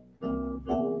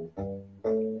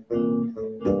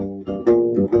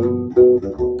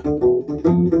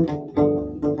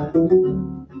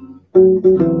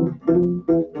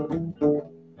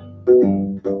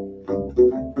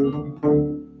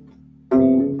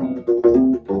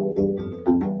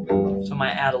 So I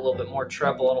might add a little bit more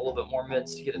treble and a little bit more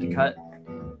mids to get it to cut.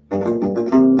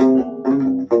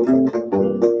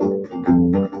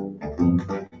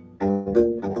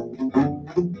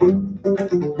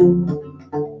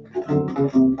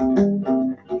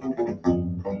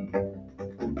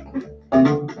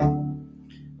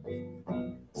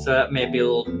 So that may be a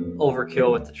little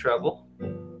overkill with the treble.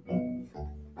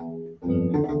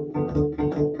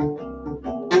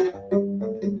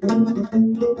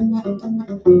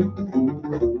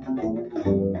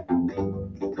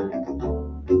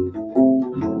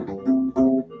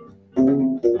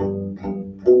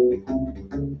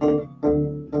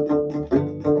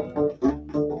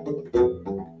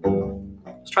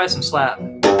 Let's try some slap.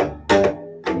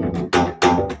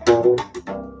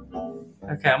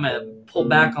 Okay, I'm going to pull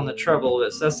back on the treble a little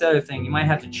bit. So that's the other thing. You might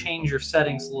have to change your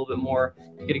settings a little bit more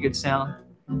to get a good sound.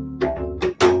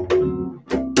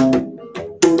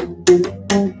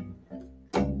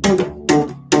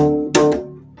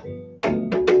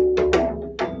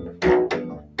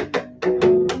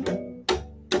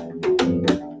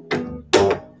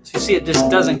 So you see it just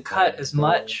doesn't cut as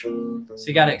much. So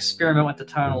you got to experiment with the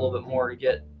tone a little bit more to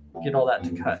get all that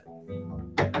to cut.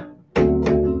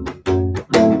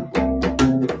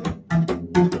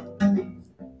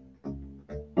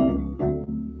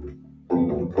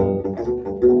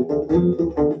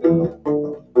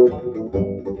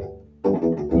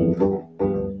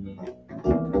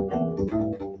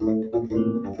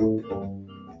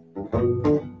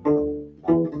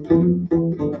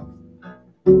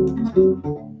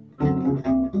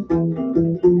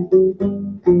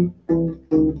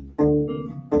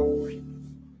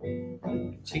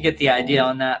 So you get the idea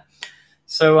on that.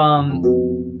 So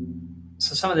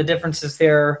so some of the differences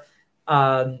there,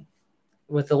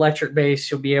 with electric bass,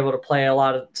 you'll be able to play a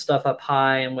lot of stuff up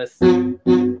high, and with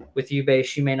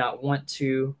U-Bass, you may not want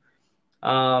to.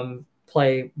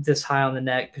 play this high on the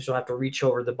neck because you'll have to reach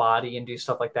over the body and do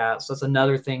stuff like that. So that's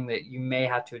another thing that you may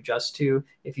have to adjust to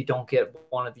if you don't get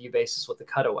one of the U-basses with the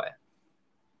cutaway.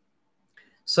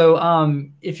 So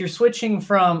if you're switching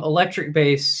from electric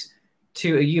bass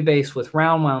to a U-bass with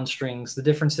round wound strings, the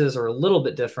differences are a little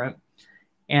bit different.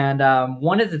 And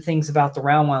one of the things about the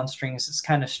round wound strings that's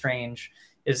kind of strange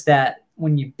is that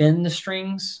when you bend the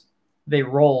strings, they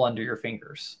roll under your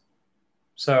fingers.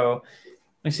 So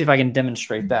let me see if I can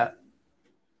demonstrate that.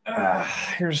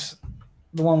 Here's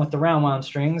the one with the round wound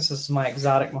strings. This is my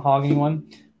exotic mahogany one.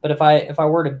 But if I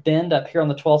were to bend up here on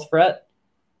the 12th fret,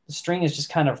 the string is just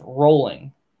kind of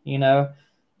rolling, you know?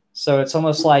 So it's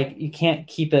almost like you can't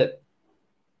keep it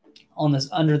on this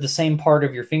under the same part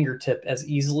of your fingertip as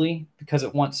easily because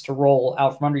it wants to roll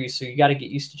out from under you. So you got to get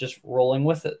used to just rolling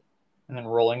with it and then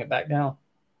rolling it back down.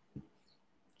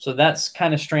 So that's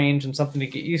kind of strange and something to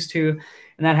get used to.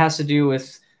 And that has to do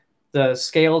with the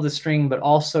scale of the string, but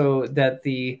also that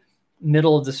the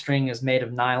middle of the string is made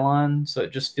of nylon. So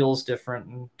it just feels different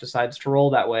and decides to roll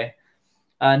that way.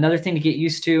 Another thing to get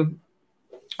used to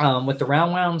with the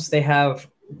round wounds, they have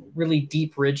really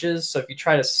deep ridges. So if you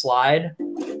try to slide,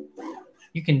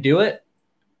 you can do it,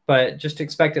 but just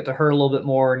expect it to hurt a little bit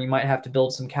more, and you might have to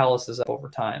build some calluses up over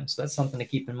time. So that's something to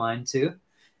keep in mind too.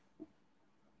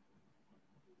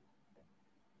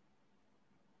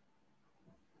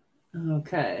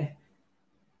 Okay,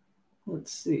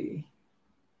 let's see.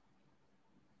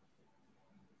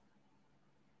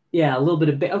 Yeah, a little bit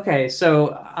of, okay,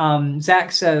 so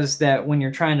Zach says that when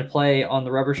you're trying to play on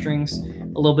the rubber strings,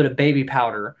 a little bit of baby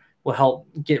powder will help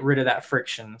get rid of that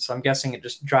friction. So I'm guessing it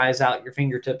just dries out your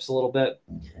fingertips a little bit.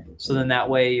 So then that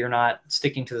way you're not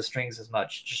sticking to the strings as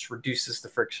much, it just reduces the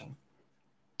friction.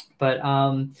 But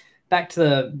back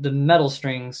to the metal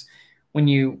strings, when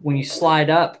you slide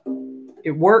up,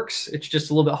 it works. It's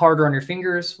just a little bit harder on your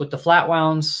fingers. With the flat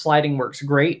wounds, sliding works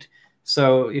great.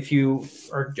 So if you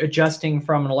are adjusting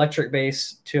from an electric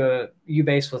bass to a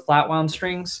U-bass with flat wound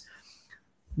strings,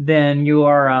 then you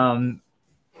are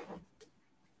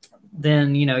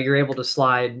then you're able to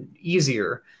slide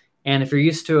easier. And if you're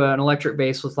used to an electric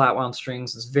bass with flat wound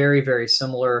strings, it's very, very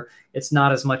similar. It's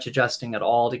not as much adjusting at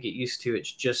all to get used to.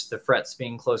 It's just the frets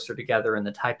being closer together and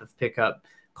the type of pickup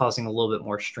causing a little bit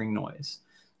more string noise.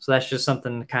 So that's just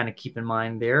something to kind of keep in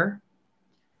mind there.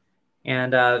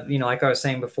 And, like I was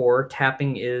saying before,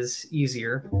 tapping is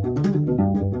easier.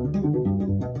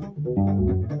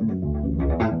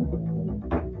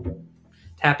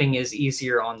 Tapping is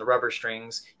easier on the rubber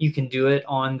strings. You can do it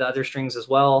on the other strings as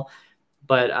well.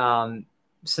 But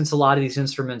since a lot of these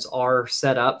instruments are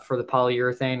set up for the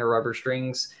polyurethane or rubber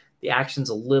strings, the action's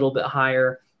a little bit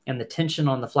higher. And the tension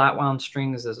on the flat wound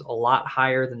strings is a lot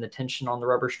higher than the tension on the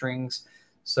rubber strings.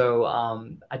 So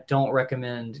I don't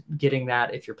recommend getting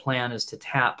that if your plan is to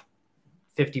tap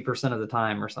 50% of the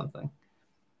time or something.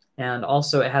 And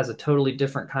also it has a totally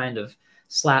different kind of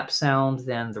slap sound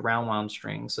than the round wound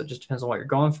strings. So it just depends on what you're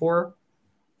going for.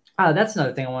 That's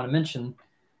another thing I want to mention.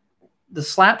 The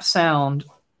slap sound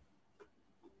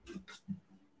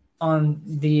on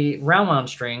the round wound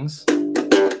strings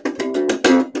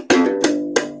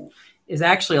is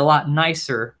actually a lot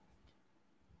nicer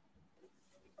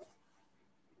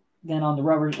than on the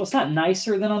rubber. Well, it's not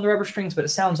nicer than on the rubber strings, but it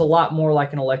sounds a lot more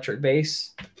like an electric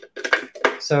bass.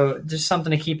 So just something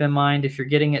to keep in mind if you're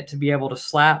getting it to be able to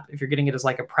slap, if you're getting it as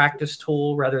like a practice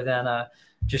tool rather than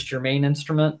just your main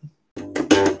instrument.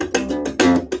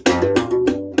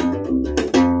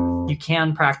 You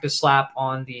can practice slap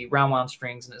on the round wound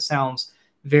strings and it sounds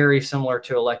very similar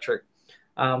to electric.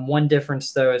 One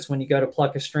difference though is when you go to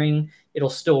pluck a string, it'll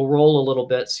still roll a little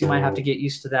bit. So you might have to get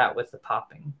used to that with the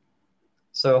popping.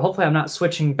 So hopefully I'm not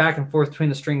switching back and forth between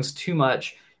the strings too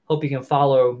much. Hope you can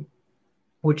follow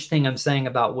which thing I'm saying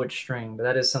about which string, but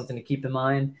that is something to keep in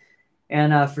mind.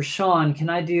 And for Sean, can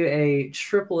I do a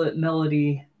triplet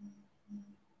melody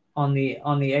on the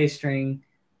A string?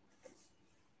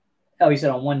 Oh, you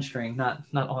said on one string, not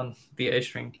on the A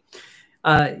string.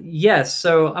 Yes,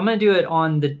 so I'm going to do it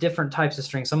on the different types of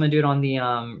strings. So I'm going to do it on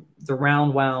the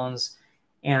round wounds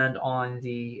and on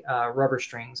the rubber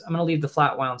strings. I'm going to leave the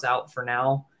flat wounds out for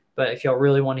now, but if y'all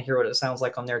really want to hear what it sounds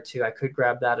like on there too, I could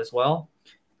grab that as well.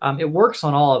 It works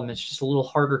on all of them. It's just a little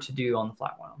harder to do on the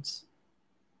flat wounds.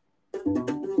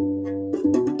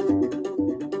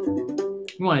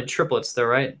 You wanted triplets though,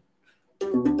 right?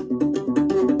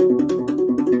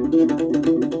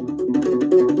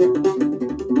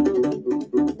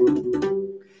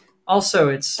 Also,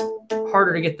 it's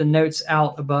harder to get the notes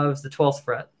out above the 12th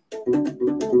fret.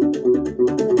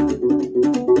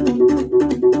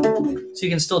 So you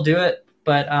can still do it,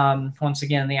 but once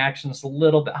again, the action is a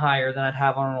little bit higher than I'd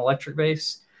have on an electric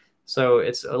bass, so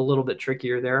it's a little bit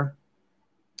trickier there.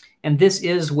 And this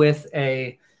is with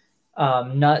a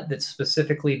nut that's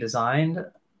specifically designed.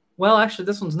 Well, actually,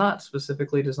 this one's not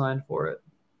specifically designed for it.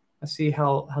 I see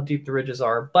how deep the ridges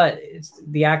are, but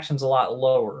the action's a lot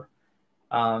lower.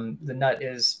 The nut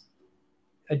is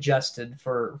adjusted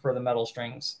for the metal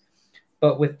strings.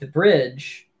 But with the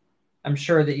bridge, I'm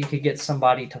sure that you could get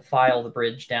somebody to file the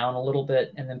bridge down a little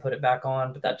bit and then put it back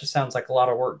on, but that just sounds like a lot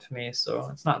of work to me, so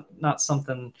it's not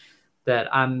something that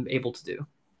I'm able to do.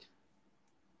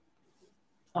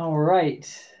 All right.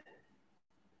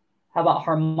 How about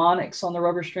harmonics on the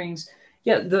rubber strings?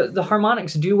 Yeah, the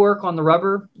harmonics do work on the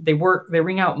rubber. They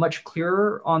ring out much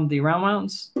clearer on the round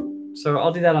wounds. So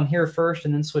I'll do that on here first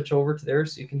and then switch over to there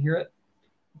so you can hear it.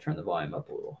 Turn the volume up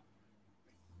a little.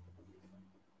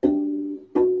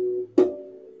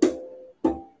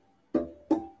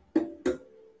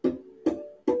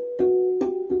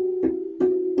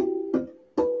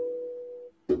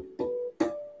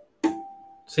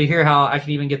 So you hear how I can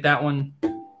even get that one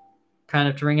kind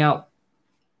of to ring out.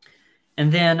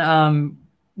 And then when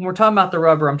we're talking about the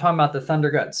rubber, I'm talking about the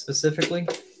Thundergut specifically.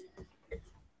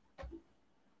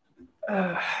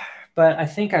 But I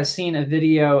think I've seen a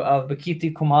video of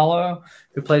Bakiti Kumalo,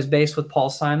 who plays bass with Paul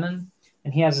Simon,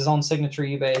 and he has his own signature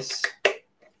U-Bass.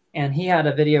 And he had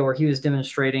a video where he was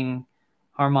demonstrating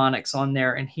harmonics on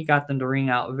there, and he got them to ring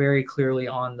out very clearly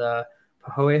on the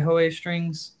Pahoehoe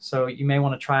strings. So you may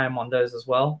want to try them on those as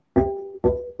well.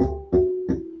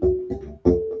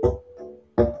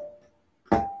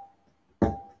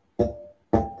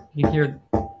 You hear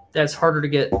that's harder to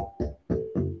get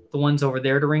the ones over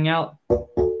there to ring out, but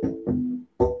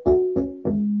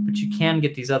you can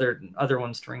get these other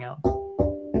ones to ring out.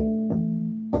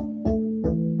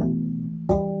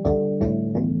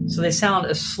 So they sound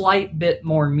a slight bit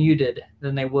more muted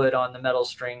than they would on the metal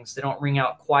strings. They don't ring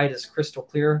out quite as crystal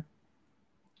clear.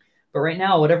 But right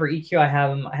now, whatever EQ I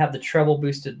have the treble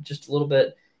boosted just a little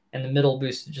bit and the middle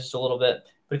boosted just a little bit.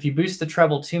 But if you boost the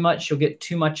treble too much, you'll get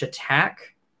too much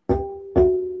attack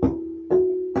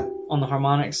on the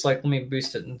harmonics. Like, let me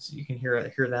boost it and so you can hear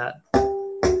that.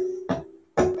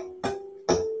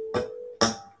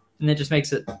 And it just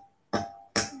makes it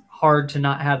hard to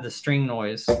not have the string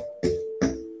noise.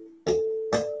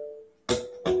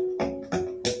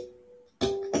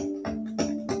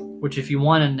 Which, if you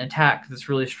want an attack that's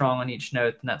really strong on each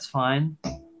note, then that's fine.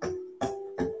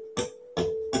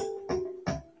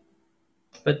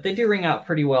 But they do ring out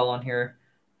pretty well on here.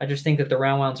 I just think that the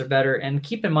round wounds are better. And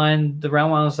keep in mind, the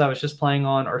round wounds I was just playing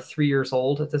on are 3 years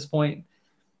old at this point.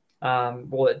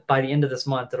 Well, by the end of this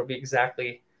month, it'll be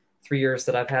exactly 3 years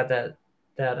that I've had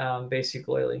that bass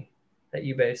ukulele, that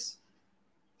U-Bass.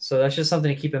 So that's just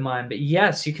something to keep in mind. But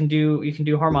yes, you can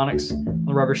do harmonics on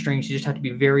the rubber strings. You just have to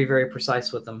be very, very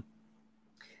precise with them.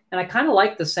 And I kind of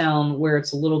like the sound where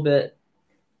it's a little bit,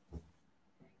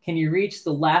 can you reach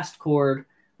the last chord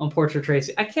on Portrait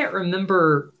Tracy? I can't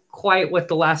remember quite what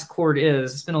the last chord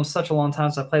is. It's been on such a long time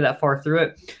since I played that far through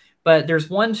it. But there's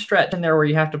one stretch in there where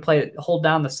you have to hold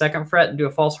down the 2nd fret and do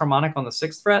a false harmonic on the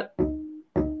 6th fret.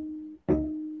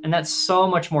 And that's so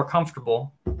much more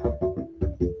comfortable.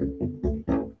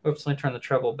 Oops, let me turn the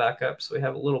treble back up so we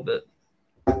have a little bit.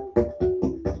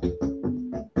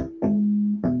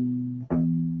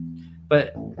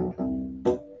 But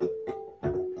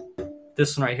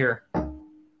this one right here,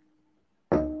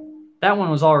 that one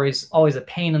was always a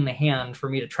pain in the hand for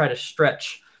me to try to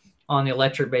stretch on the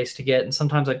electric bass to get. And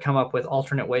sometimes I'd come up with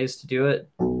alternate ways to do it,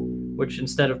 which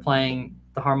instead of playing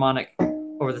the harmonic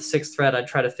over the 6th fret, I'd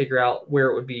try to figure out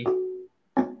where it would be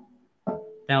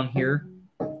down here.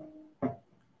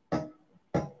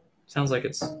 Sounds like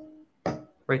it's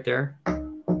right there.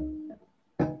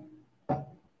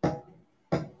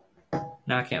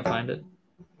 Now I can't find it.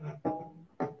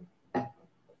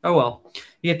 Oh well,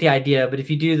 you get the idea. But if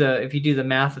you do the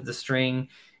math of the string,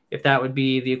 if that would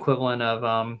be the equivalent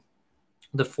of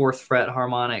the 4th fret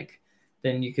harmonic,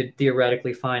 then you could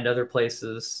theoretically find other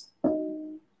places.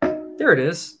 There it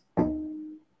is.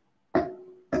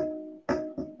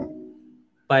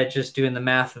 By just doing the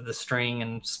math of the string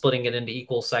and splitting it into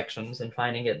equal sections and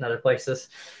finding it in other places.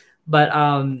 But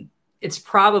it's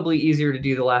probably easier to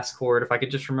do the last chord if I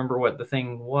could just remember what the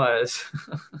thing was.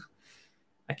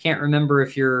 I can't remember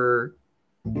if you're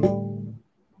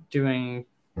doing...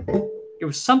 It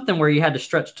was something where you had to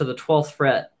stretch to the 12th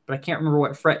fret, but I can't remember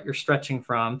what fret you're stretching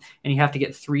from, and you have to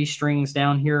get 3 strings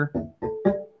down here.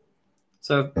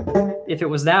 So if it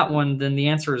was that one, then the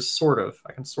answer is sort of.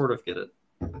 I can sort of get it.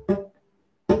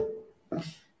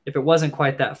 If it wasn't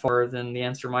quite that far, then the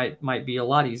answer might be a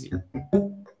lot easier.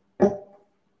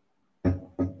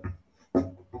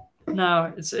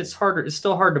 No, it's harder. It's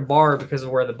still hard to bar because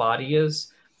of where the body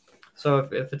is. So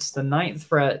if it's the 9th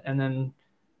fret and then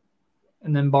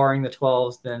barring the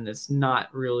 12s, then it's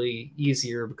not really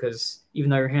easier because even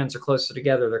though your hands are closer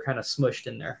together, they're kind of smushed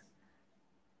in there.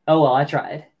 Oh well, I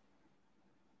tried.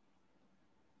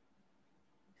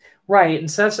 Right, and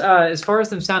so that's as far as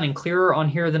them sounding clearer on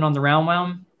here than on the round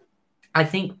wound. I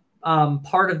think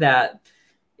part of that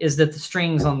is that the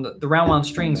strings on the round wound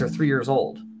strings are 3 years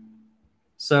old.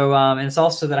 So and it's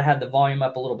also that I had the volume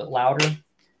up a little bit louder.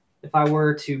 If I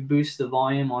were to boost the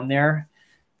volume on there,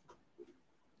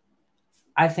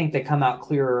 I think they come out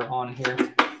clearer on here.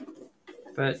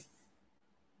 But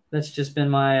that's just been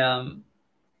my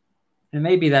it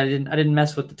may be that I didn't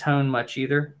mess with the tone much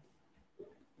either.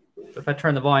 But if I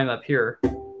turn the volume up here,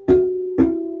 do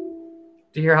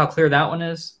you hear how clear that one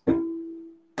is?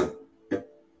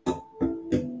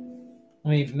 Let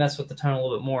me mess with the tone a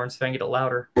little bit more and see if I can get it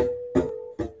louder.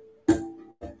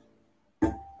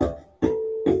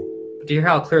 Do you hear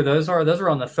how clear those are? Those are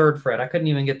on the 3rd fret. I couldn't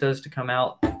even get those to come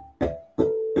out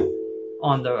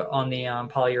on the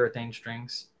polyurethane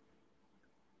strings.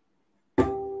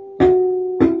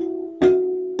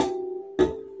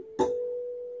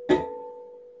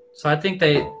 So I think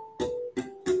they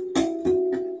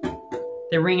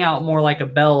ring out more like a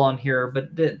bell on here,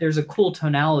 but there's a cool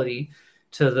tonality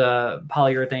to the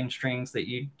polyurethane strings that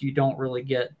you don't really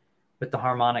get with the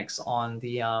harmonics on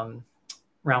the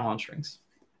round wound strings.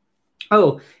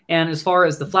 Oh, and as far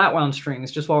as the flat wound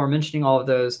strings, just while we're mentioning all of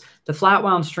those, the flat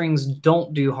wound strings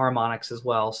don't do harmonics as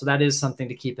well. So that is something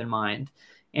to keep in mind.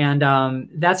 And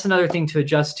that's another thing to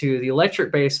adjust to. The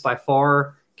electric bass by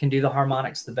far can do the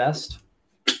harmonics the best.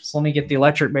 So let me get the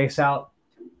electric bass out.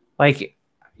 Like,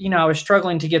 you know, I was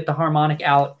struggling to get the harmonic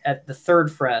out at the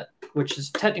 3rd fret, which is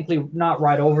technically not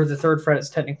right over the 3rd fret. It's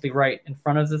technically right in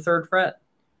front of the 3rd fret,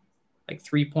 like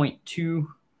 3.2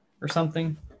 or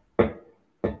something.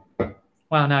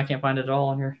 Wow, now I can't find it at all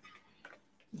on here.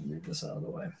 Let me move this out of the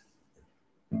way.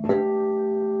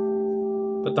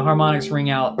 But the harmonics ring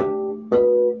out.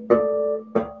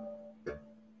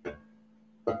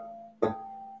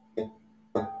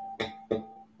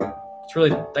 It's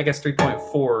really, I guess,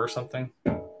 3.4 or something.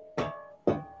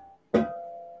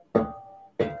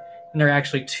 And there are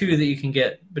actually 2 that you can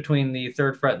get between the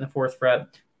 3rd fret and the 4th fret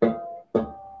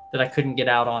that I couldn't get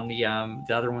out on the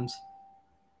other ones.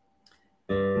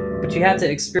 But you have to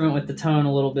experiment with the tone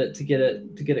a little bit to get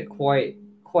it quite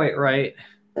right.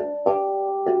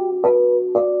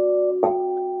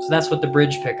 So that's what the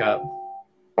bridge pickup.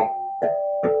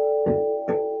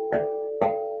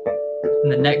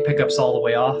 And the neck pickup's all the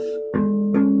way off.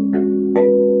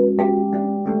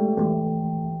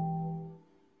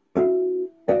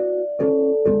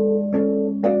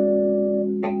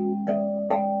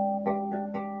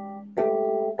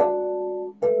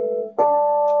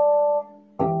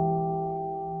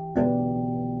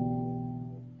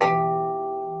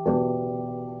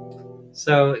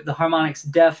 So the harmonics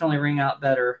definitely ring out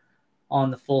better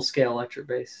on the full-scale electric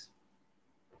bass.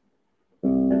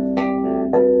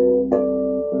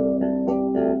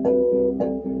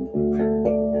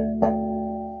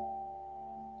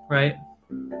 Right?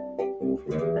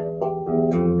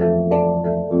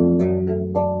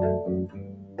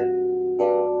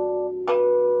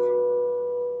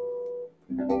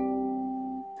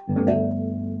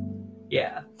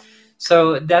 Yeah.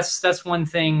 So that's one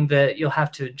thing that you'll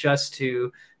have to adjust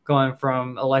to going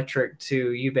from electric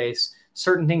to U-Bass.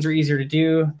 Certain things are easier to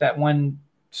do. That one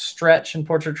stretch in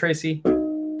Portrait Tracy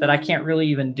that I can't really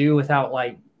even do without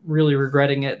like really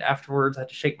regretting it afterwards. I have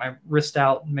to shake my wrist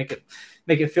out and make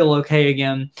it feel okay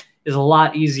again, is a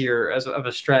lot easier of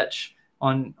a stretch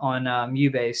on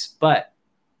U-Bass. But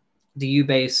the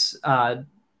U-Bass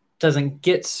doesn't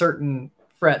get certain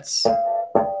frets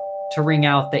to ring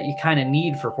out that you kind of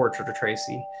need for Portrait of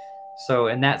Tracy. So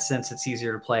in that sense, it's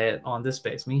easier to play it on this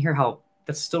bass. I mean, you hear how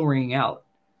that's still ringing out.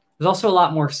 There's also a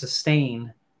lot more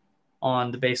sustain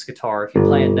on the bass guitar. If you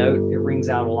play a note, it rings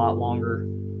out a lot longer.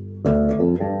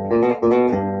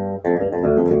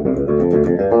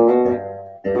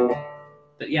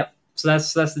 But yep, so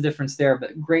that's the difference there.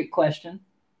 But great question.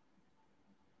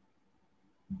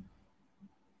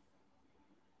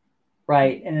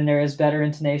 Right, and then there is better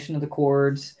intonation of the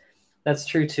chords. That's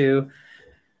true too.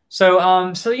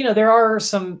 So, so you know, there are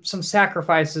some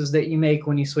sacrifices that you make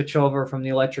when you switch over from the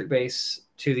electric bass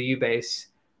to the U-Bass,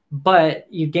 but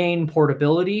you gain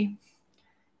portability.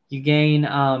 You gain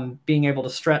being able to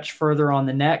stretch further on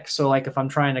the neck. So, like if I'm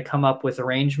trying to come up with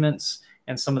arrangements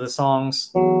and some of the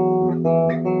songs, you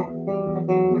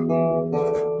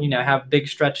know, have big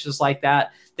stretches like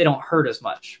that, they don't hurt as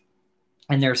much.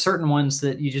 And there are certain ones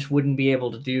that you just wouldn't be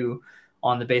able to do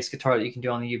on the bass guitar that you can do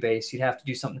on the U-Bass. You'd have to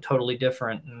do something totally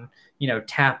different and, you know,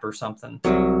 tap or something,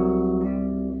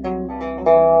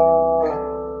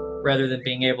 rather than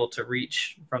being able to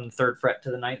reach from the 3rd fret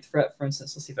to the 9th fret, for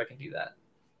instance. Let's see if I can do that.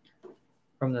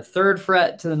 From the 3rd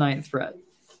fret to the 9th fret.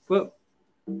 Whoop.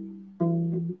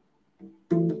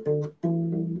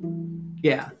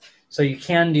 Yeah. So you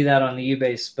can do that on the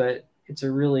U-Bass, but it's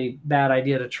a really bad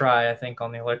idea to try, I think,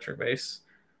 on the electric bass.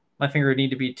 My finger would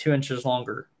need to be 2 inches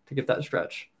longer to get that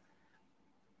stretch.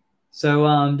 So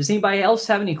does anybody else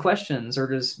have any questions, or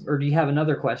do you have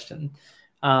another question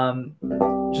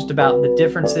just about the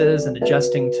differences and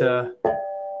adjusting to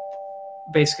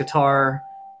bass guitar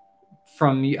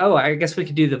from, oh, I guess we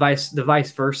could do the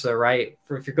vice versa, right?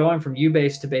 If you're going from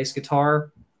U-Bass to bass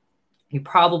guitar, you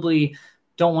probably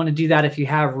don't want to do that if you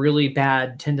have really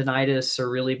bad tendonitis or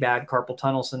really bad carpal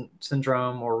tunnel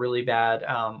syndrome or really bad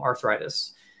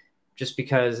arthritis, just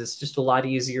because it's just a lot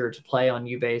easier to play on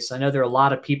U-Bass. I know there are a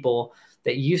lot of people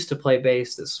that used to play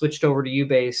bass that switched over to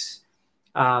U-Bass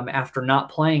after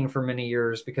not playing for many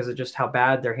years because of just how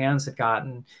bad their hands had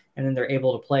gotten, and then they're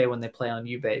able to play when they play on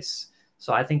U-Bass.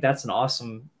 So I think that's an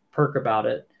awesome perk about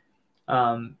it.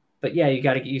 But yeah, you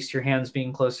got to get used to your hands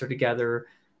being closer together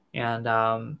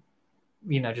and,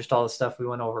 you know, just all the stuff we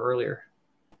went over earlier.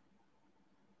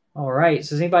 All right.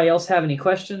 So does anybody else have any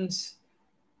questions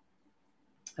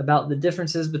about the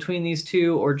differences between these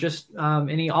two, or just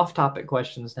any off-topic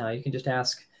questions now? You can just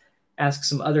ask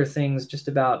some other things just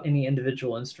about any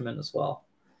individual instrument as well.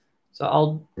 So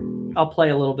I'll play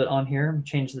a little bit on here,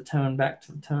 change the tone back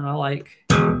to the tone I like.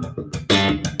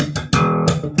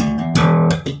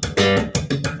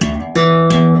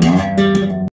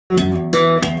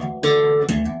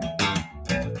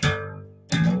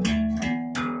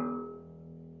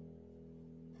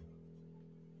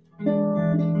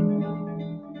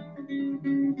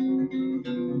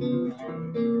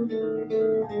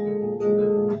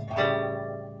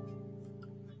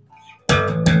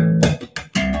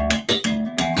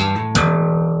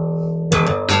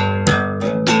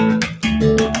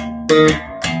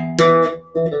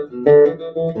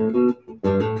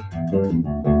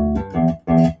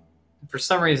 For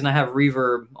some reason, I have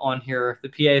reverb on here. The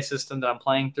PA system that I'm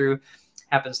playing through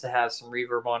happens to have some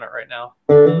reverb on it right now.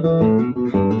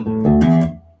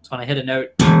 So when I hit a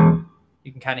note,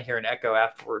 you can kind of hear an echo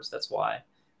afterwards. That's why.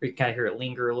 Or you can kind of hear it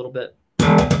linger a little bit.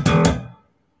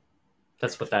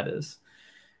 That's what that is.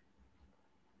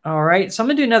 All right, so I'm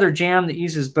going to do another jam that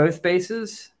uses both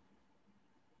basses.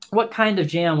 What kind of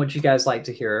jam would you guys like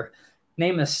to hear?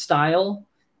 Name a style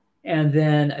and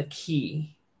then a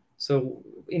key. So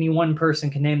any one person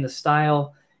can name the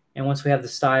style, and once we have the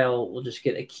style, we'll just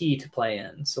get a key to play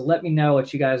in. So let me know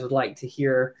what you guys would like to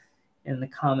hear in the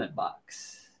comment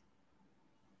box.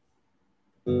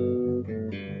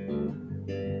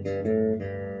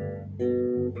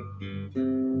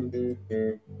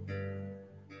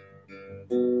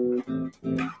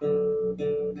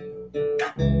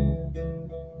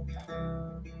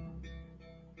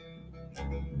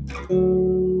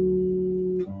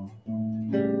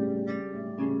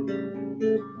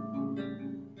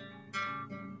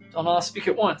 Don't all speak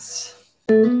at once.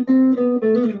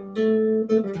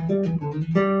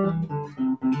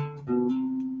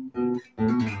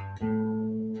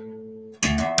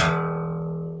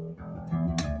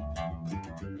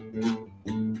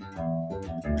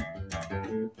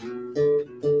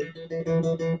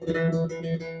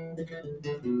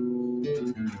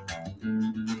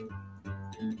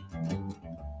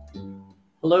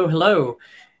 Hello, hello.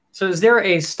 So is there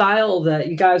a style that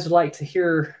you guys would like to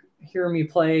hear me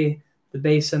play the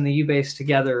bass and the U-Bass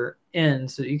together in,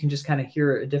 so that you can just kind of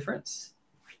hear a difference?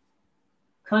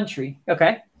 Country.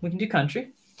 Okay, we can do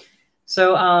country.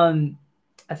 So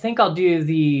I think I'll do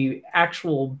the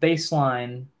actual bass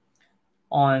line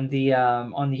on the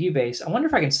U-Bass. I wonder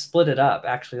if I can split it up.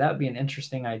 Actually, that would be an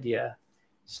interesting idea.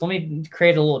 So let me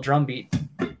create a little drum beat.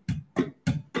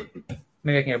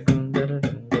 Maybe I can go boom, da, da, da,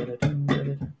 da, da, da,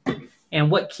 da.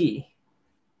 And what key?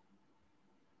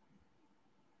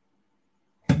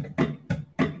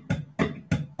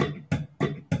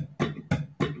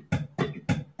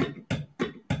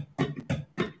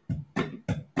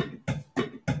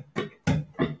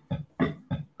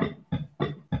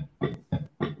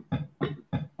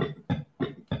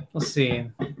 Let's see.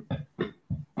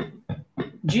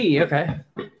 G, okay.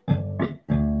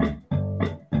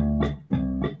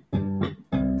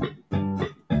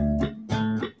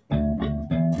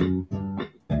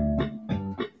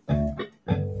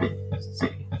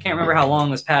 Can't remember how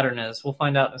long this pattern is. We'll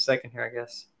find out in a second here, I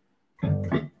guess.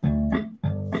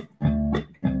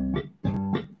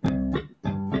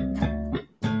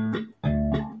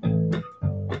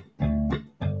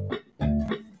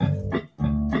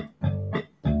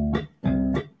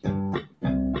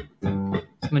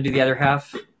 gonna do the other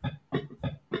half.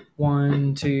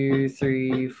 1, 2,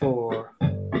 3, 4.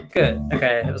 Good.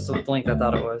 Okay, it was the length I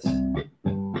thought it was. I'm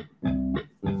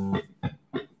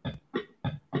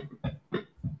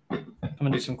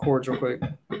gonna do some chords real quick.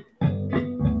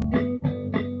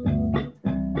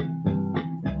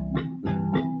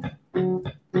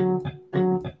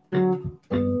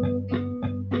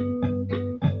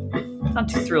 Not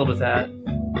too thrilled with that.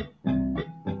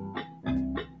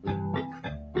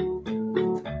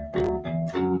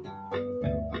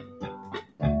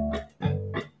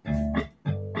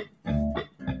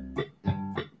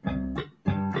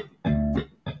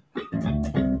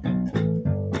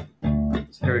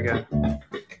 So here we go.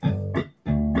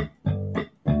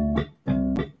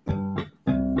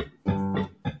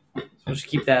 So we'll just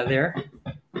keep that there.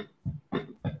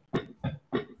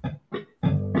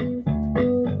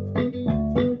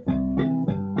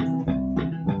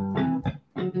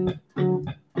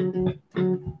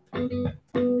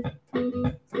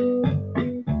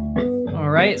 All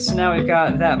right, so now we've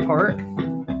got that part.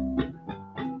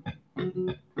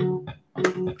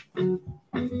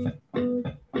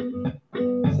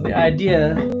 So the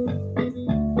idea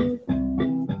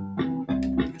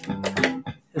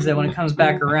is that when it comes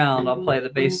back around, I'll play the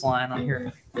bass line on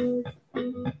here.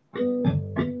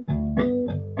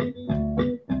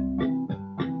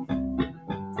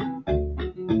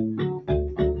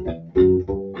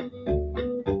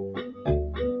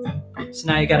 So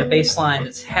now you got a bass line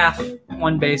that's half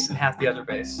one bass and half the other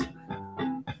bass.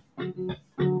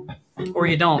 Or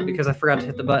you don't, because I forgot to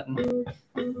hit the button.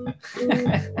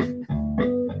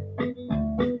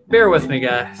 Bear with me,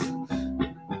 guys.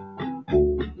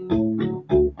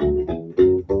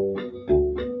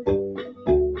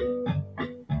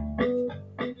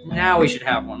 Now we should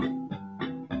have one.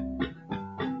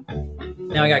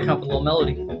 Now I gotta come up with a little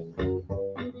melody.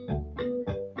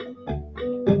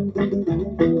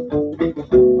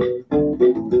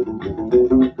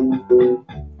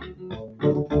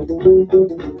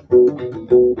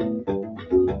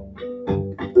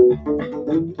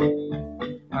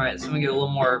 Alright, so I'm gonna get a little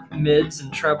more mids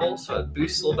and treble so it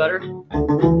boosts a little better.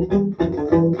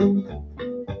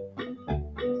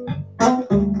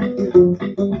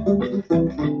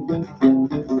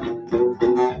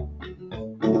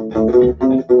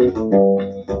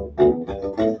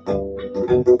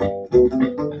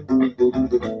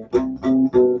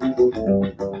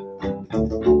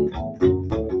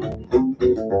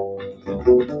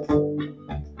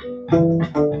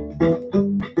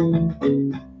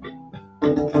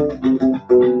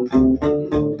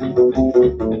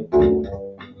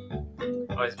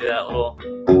 Always do that little.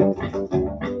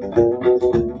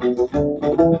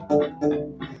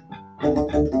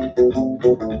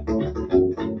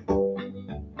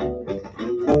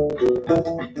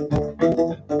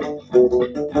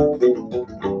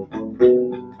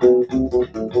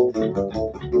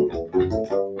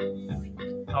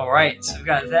 All right, so we've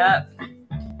got that.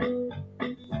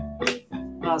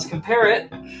 Now let's compare it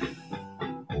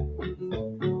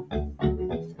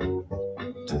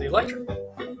to the electric.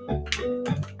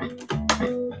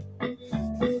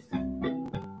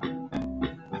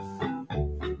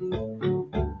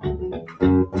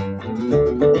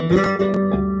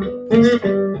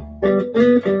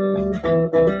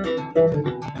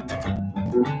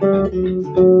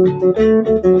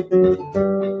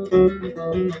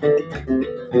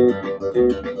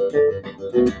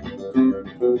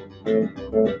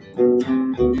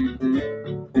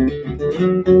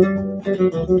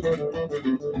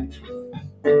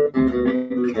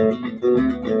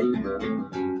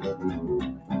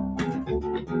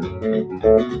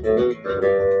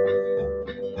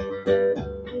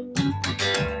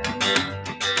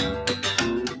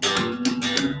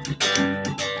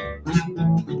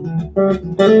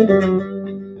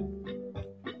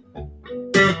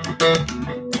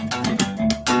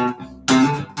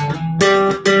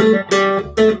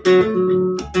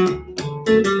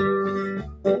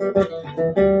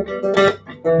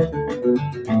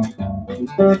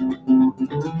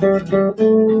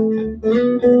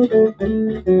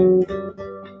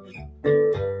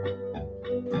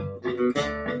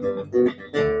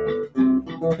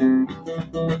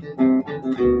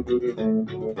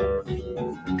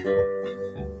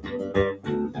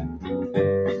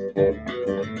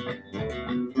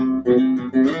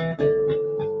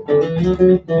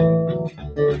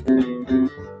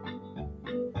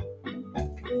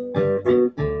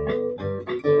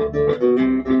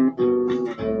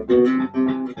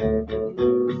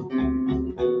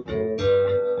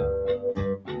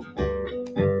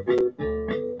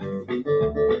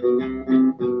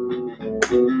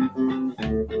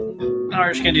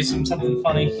 actually gonna do something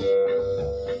funny.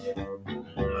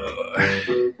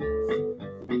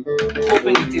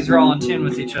 Hoping that these are all in tune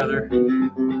with each other. I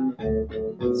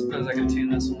suppose I can tune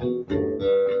this one.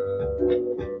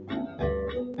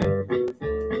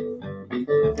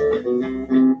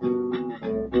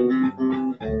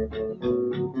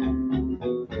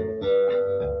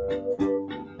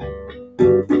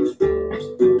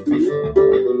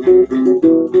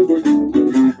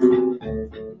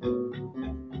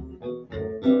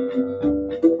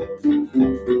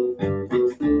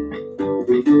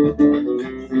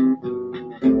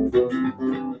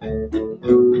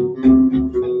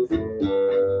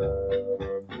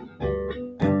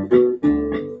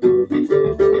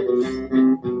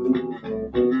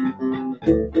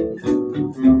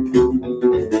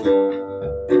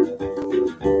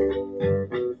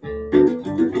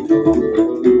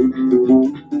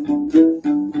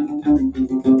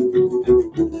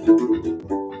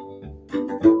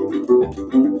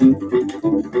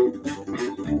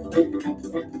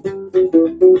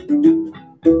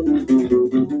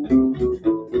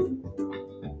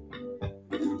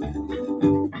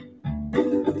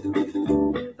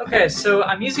 Okay, so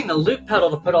I'm using the loop pedal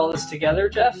to put all this together,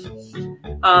 Jeff.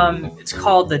 It's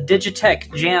called the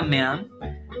Digitech Jam Man,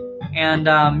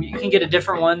 and you can get a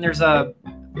different one. There's a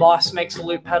Boss makes a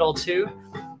loop pedal too,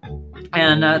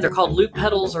 and they're called loop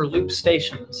pedals or loop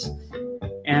stations.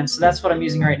 And so that's what I'm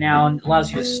using right now, and it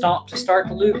allows you to stomp to start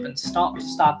the loop and stomp to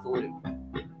stop the loop.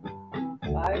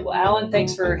 All right, well, Alan,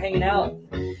 thanks for hanging out.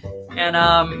 And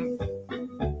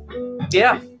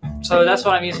yeah, so that's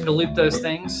what I'm using to loop those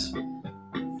things.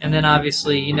 And then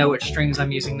obviously you know which strings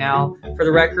I'm using now. For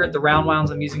the record, the round wounds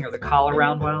I'm using are the Kala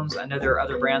round wounds. I know there are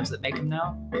other brands that make them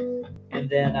now. And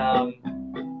then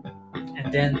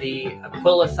the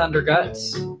Aquila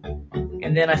Thunderguts.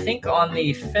 And then I think on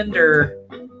the Fender,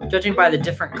 judging by the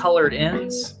different colored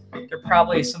ends, they're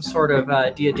probably some sort of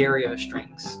Diodario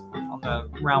strings on the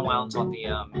round wounds on the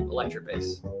electric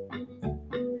bass.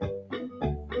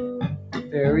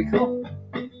 Very cool.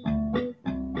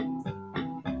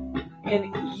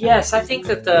 And yes, I think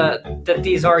that that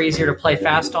these are easier to play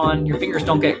fast on. Your fingers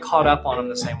don't get caught up on them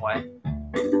the same way.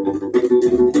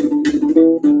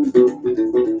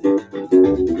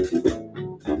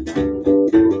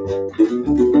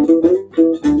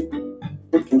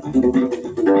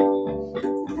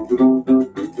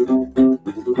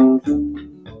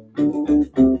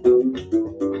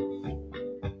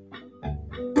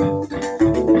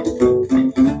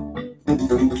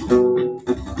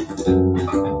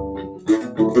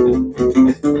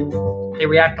 They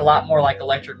react a lot more like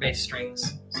electric bass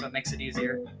strings, so it makes it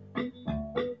easier.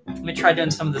 Let me try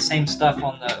doing some of the same stuff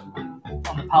on the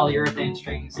polyurethane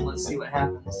strings, and let's see what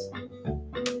happens.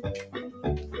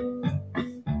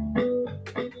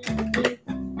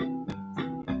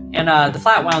 And the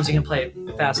flat wounds you can play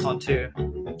fast on too.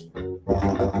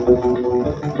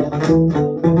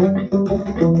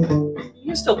 You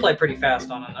can still play pretty fast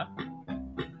on them though.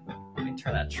 Let me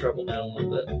turn that treble down a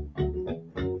little bit.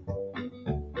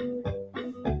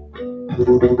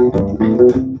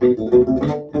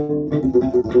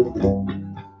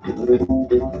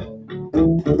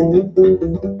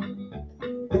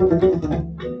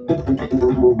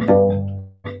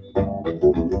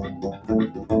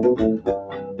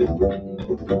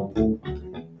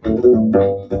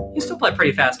 You still play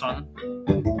pretty fast on them.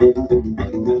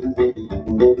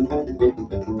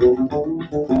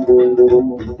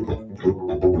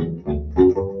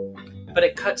 But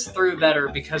it cuts through better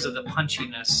because of the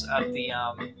punchiness of the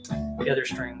other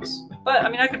strings. But I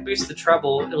mean, I could boost the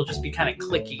treble. It'll just be kind of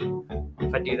clicky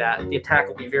if I do that. The attack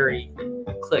will be very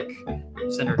click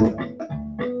centered.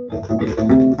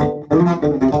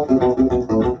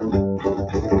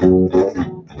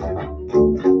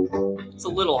 It's a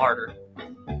little harder.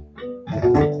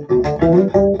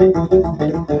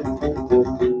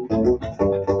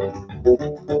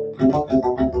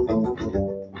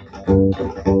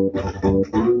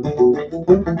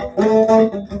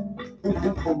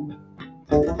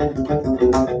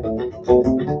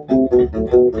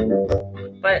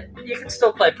 But you can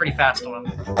still play pretty fast on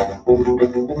them.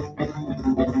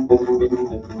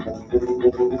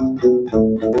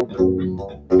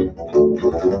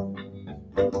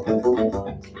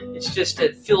 It's just,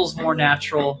 it feels more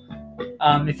natural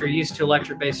if you're used to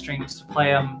electric bass strings to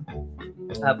play them,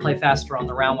 play faster on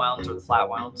the round wounds or the flat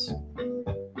wounds.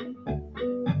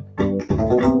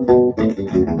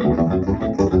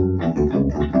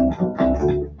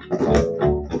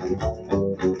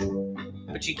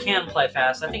 But you can play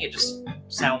fast. I think it just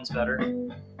sounds better,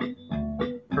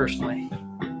 personally.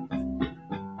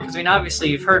 Because I mean, obviously,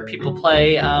 you've heard people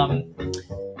play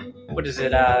what is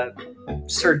it?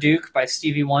 Sir Duke by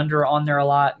Stevie Wonder on there a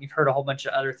lot. You've heard a whole bunch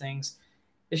of other things.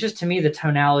 It's just, to me, the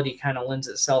tonality kind of lends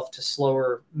itself to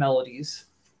slower melodies.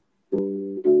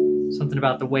 Something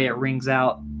about the way it rings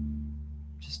out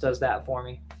just does that for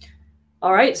me.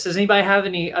 All right, so does anybody have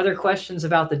any other questions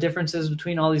about the differences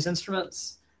between all these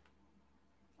instruments?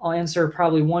 I'll answer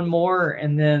probably one more,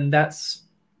 and then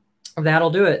that'll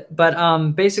do it.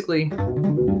 But basically,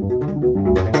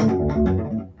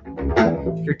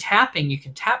 if you're tapping, you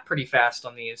can tap pretty fast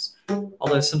on these.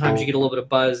 Although sometimes you get a little bit of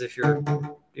buzz if you're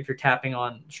tapping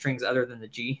on strings other than the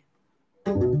G.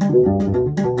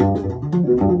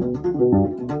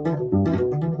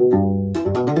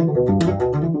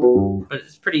 But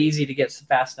it's pretty easy to get some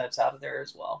fast notes out of there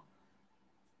as well.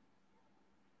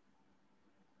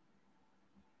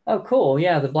 Oh, cool.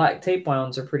 Yeah, the black tape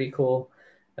wounds are pretty cool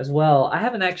as well. I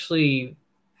haven't actually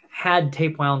had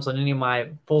tape wounds on any of my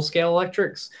full-scale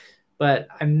electrics, but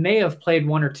I may have played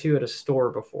one or two at a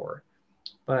store before.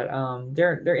 But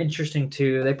they're interesting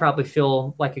too. They probably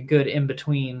feel like a good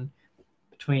in-between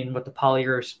between what the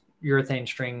polyurethane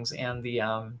strings and the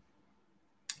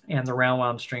round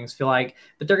wound strings feel like.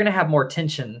 But they're going to have more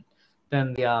tension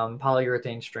than the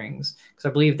polyurethane strings, because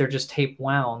I believe they're just tape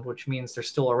wound, which means they're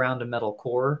still around a metal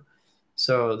core.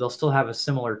 So they'll still have a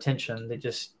similar tension.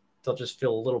 They'll just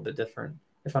feel a little bit different,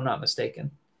 if I'm not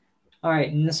mistaken. All right,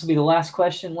 and this will be the last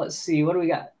question. Let's see, what do we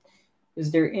got?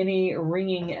 Is there any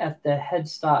ringing at the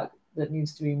headstock that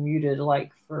needs to be muted,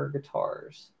 like for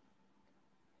guitars?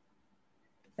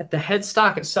 At the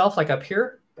headstock itself, like up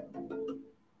here?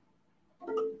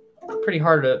 Pretty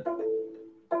hard to...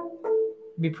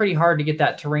 It'd be pretty hard to get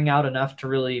that to ring out enough to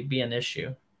really be an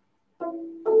issue.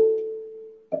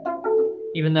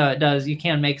 Even though it does, you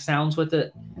can make sounds with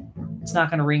it. It's not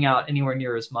going to ring out anywhere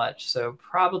near as much, so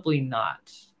probably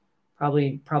not.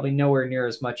 Probably nowhere near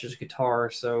as much as guitar,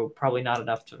 so probably not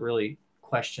enough to really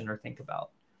question or think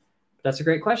about. But that's a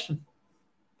great question.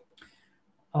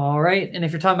 All right, and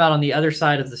if you're talking about on the other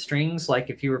side of the strings, like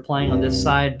if you were playing on this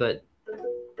side, but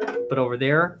over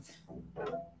there,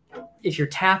 if you're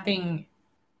tapping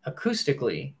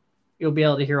acoustically, you'll be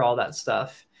able to hear all that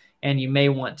stuff, and you may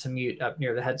want to mute up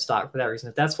near the headstock for that reason.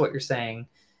 If that's what you're saying,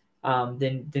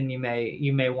 then you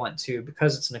may want to,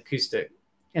 because it's an acoustic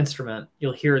instrument,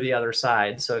 you'll hear the other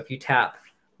side. So if you tap,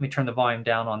 let me turn the volume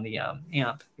down on the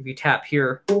amp. If you tap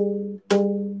here,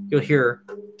 you'll hear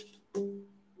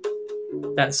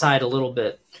that side a little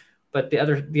bit, but the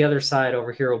other side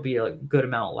over here will be a good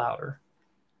amount louder.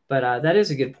 But that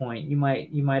is a good point. You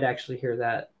might actually hear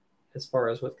that as far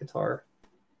as with guitar.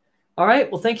 All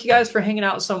right. Well, thank you guys for hanging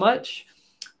out so much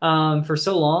for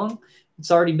so long.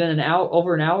 It's already been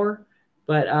over an hour,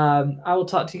 but I will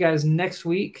talk to you guys next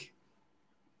week.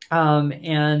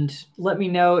 And let me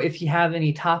know if you have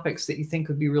any topics that you think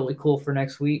would be really cool for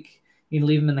next week. You can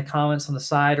leave them in the comments on the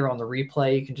side or on the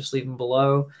replay. You can just leave them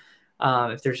below.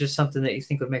 If there's just something that you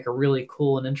think would make a really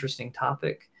cool and interesting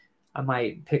topic, I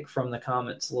might pick from the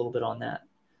comments a little bit on that.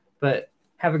 But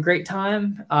have a great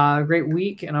time, great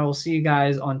week, and I will see you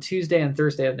guys on Tuesday and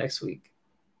Thursday of next week.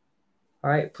 All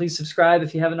right, please subscribe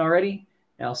if you haven't already,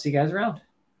 and I'll see you guys around.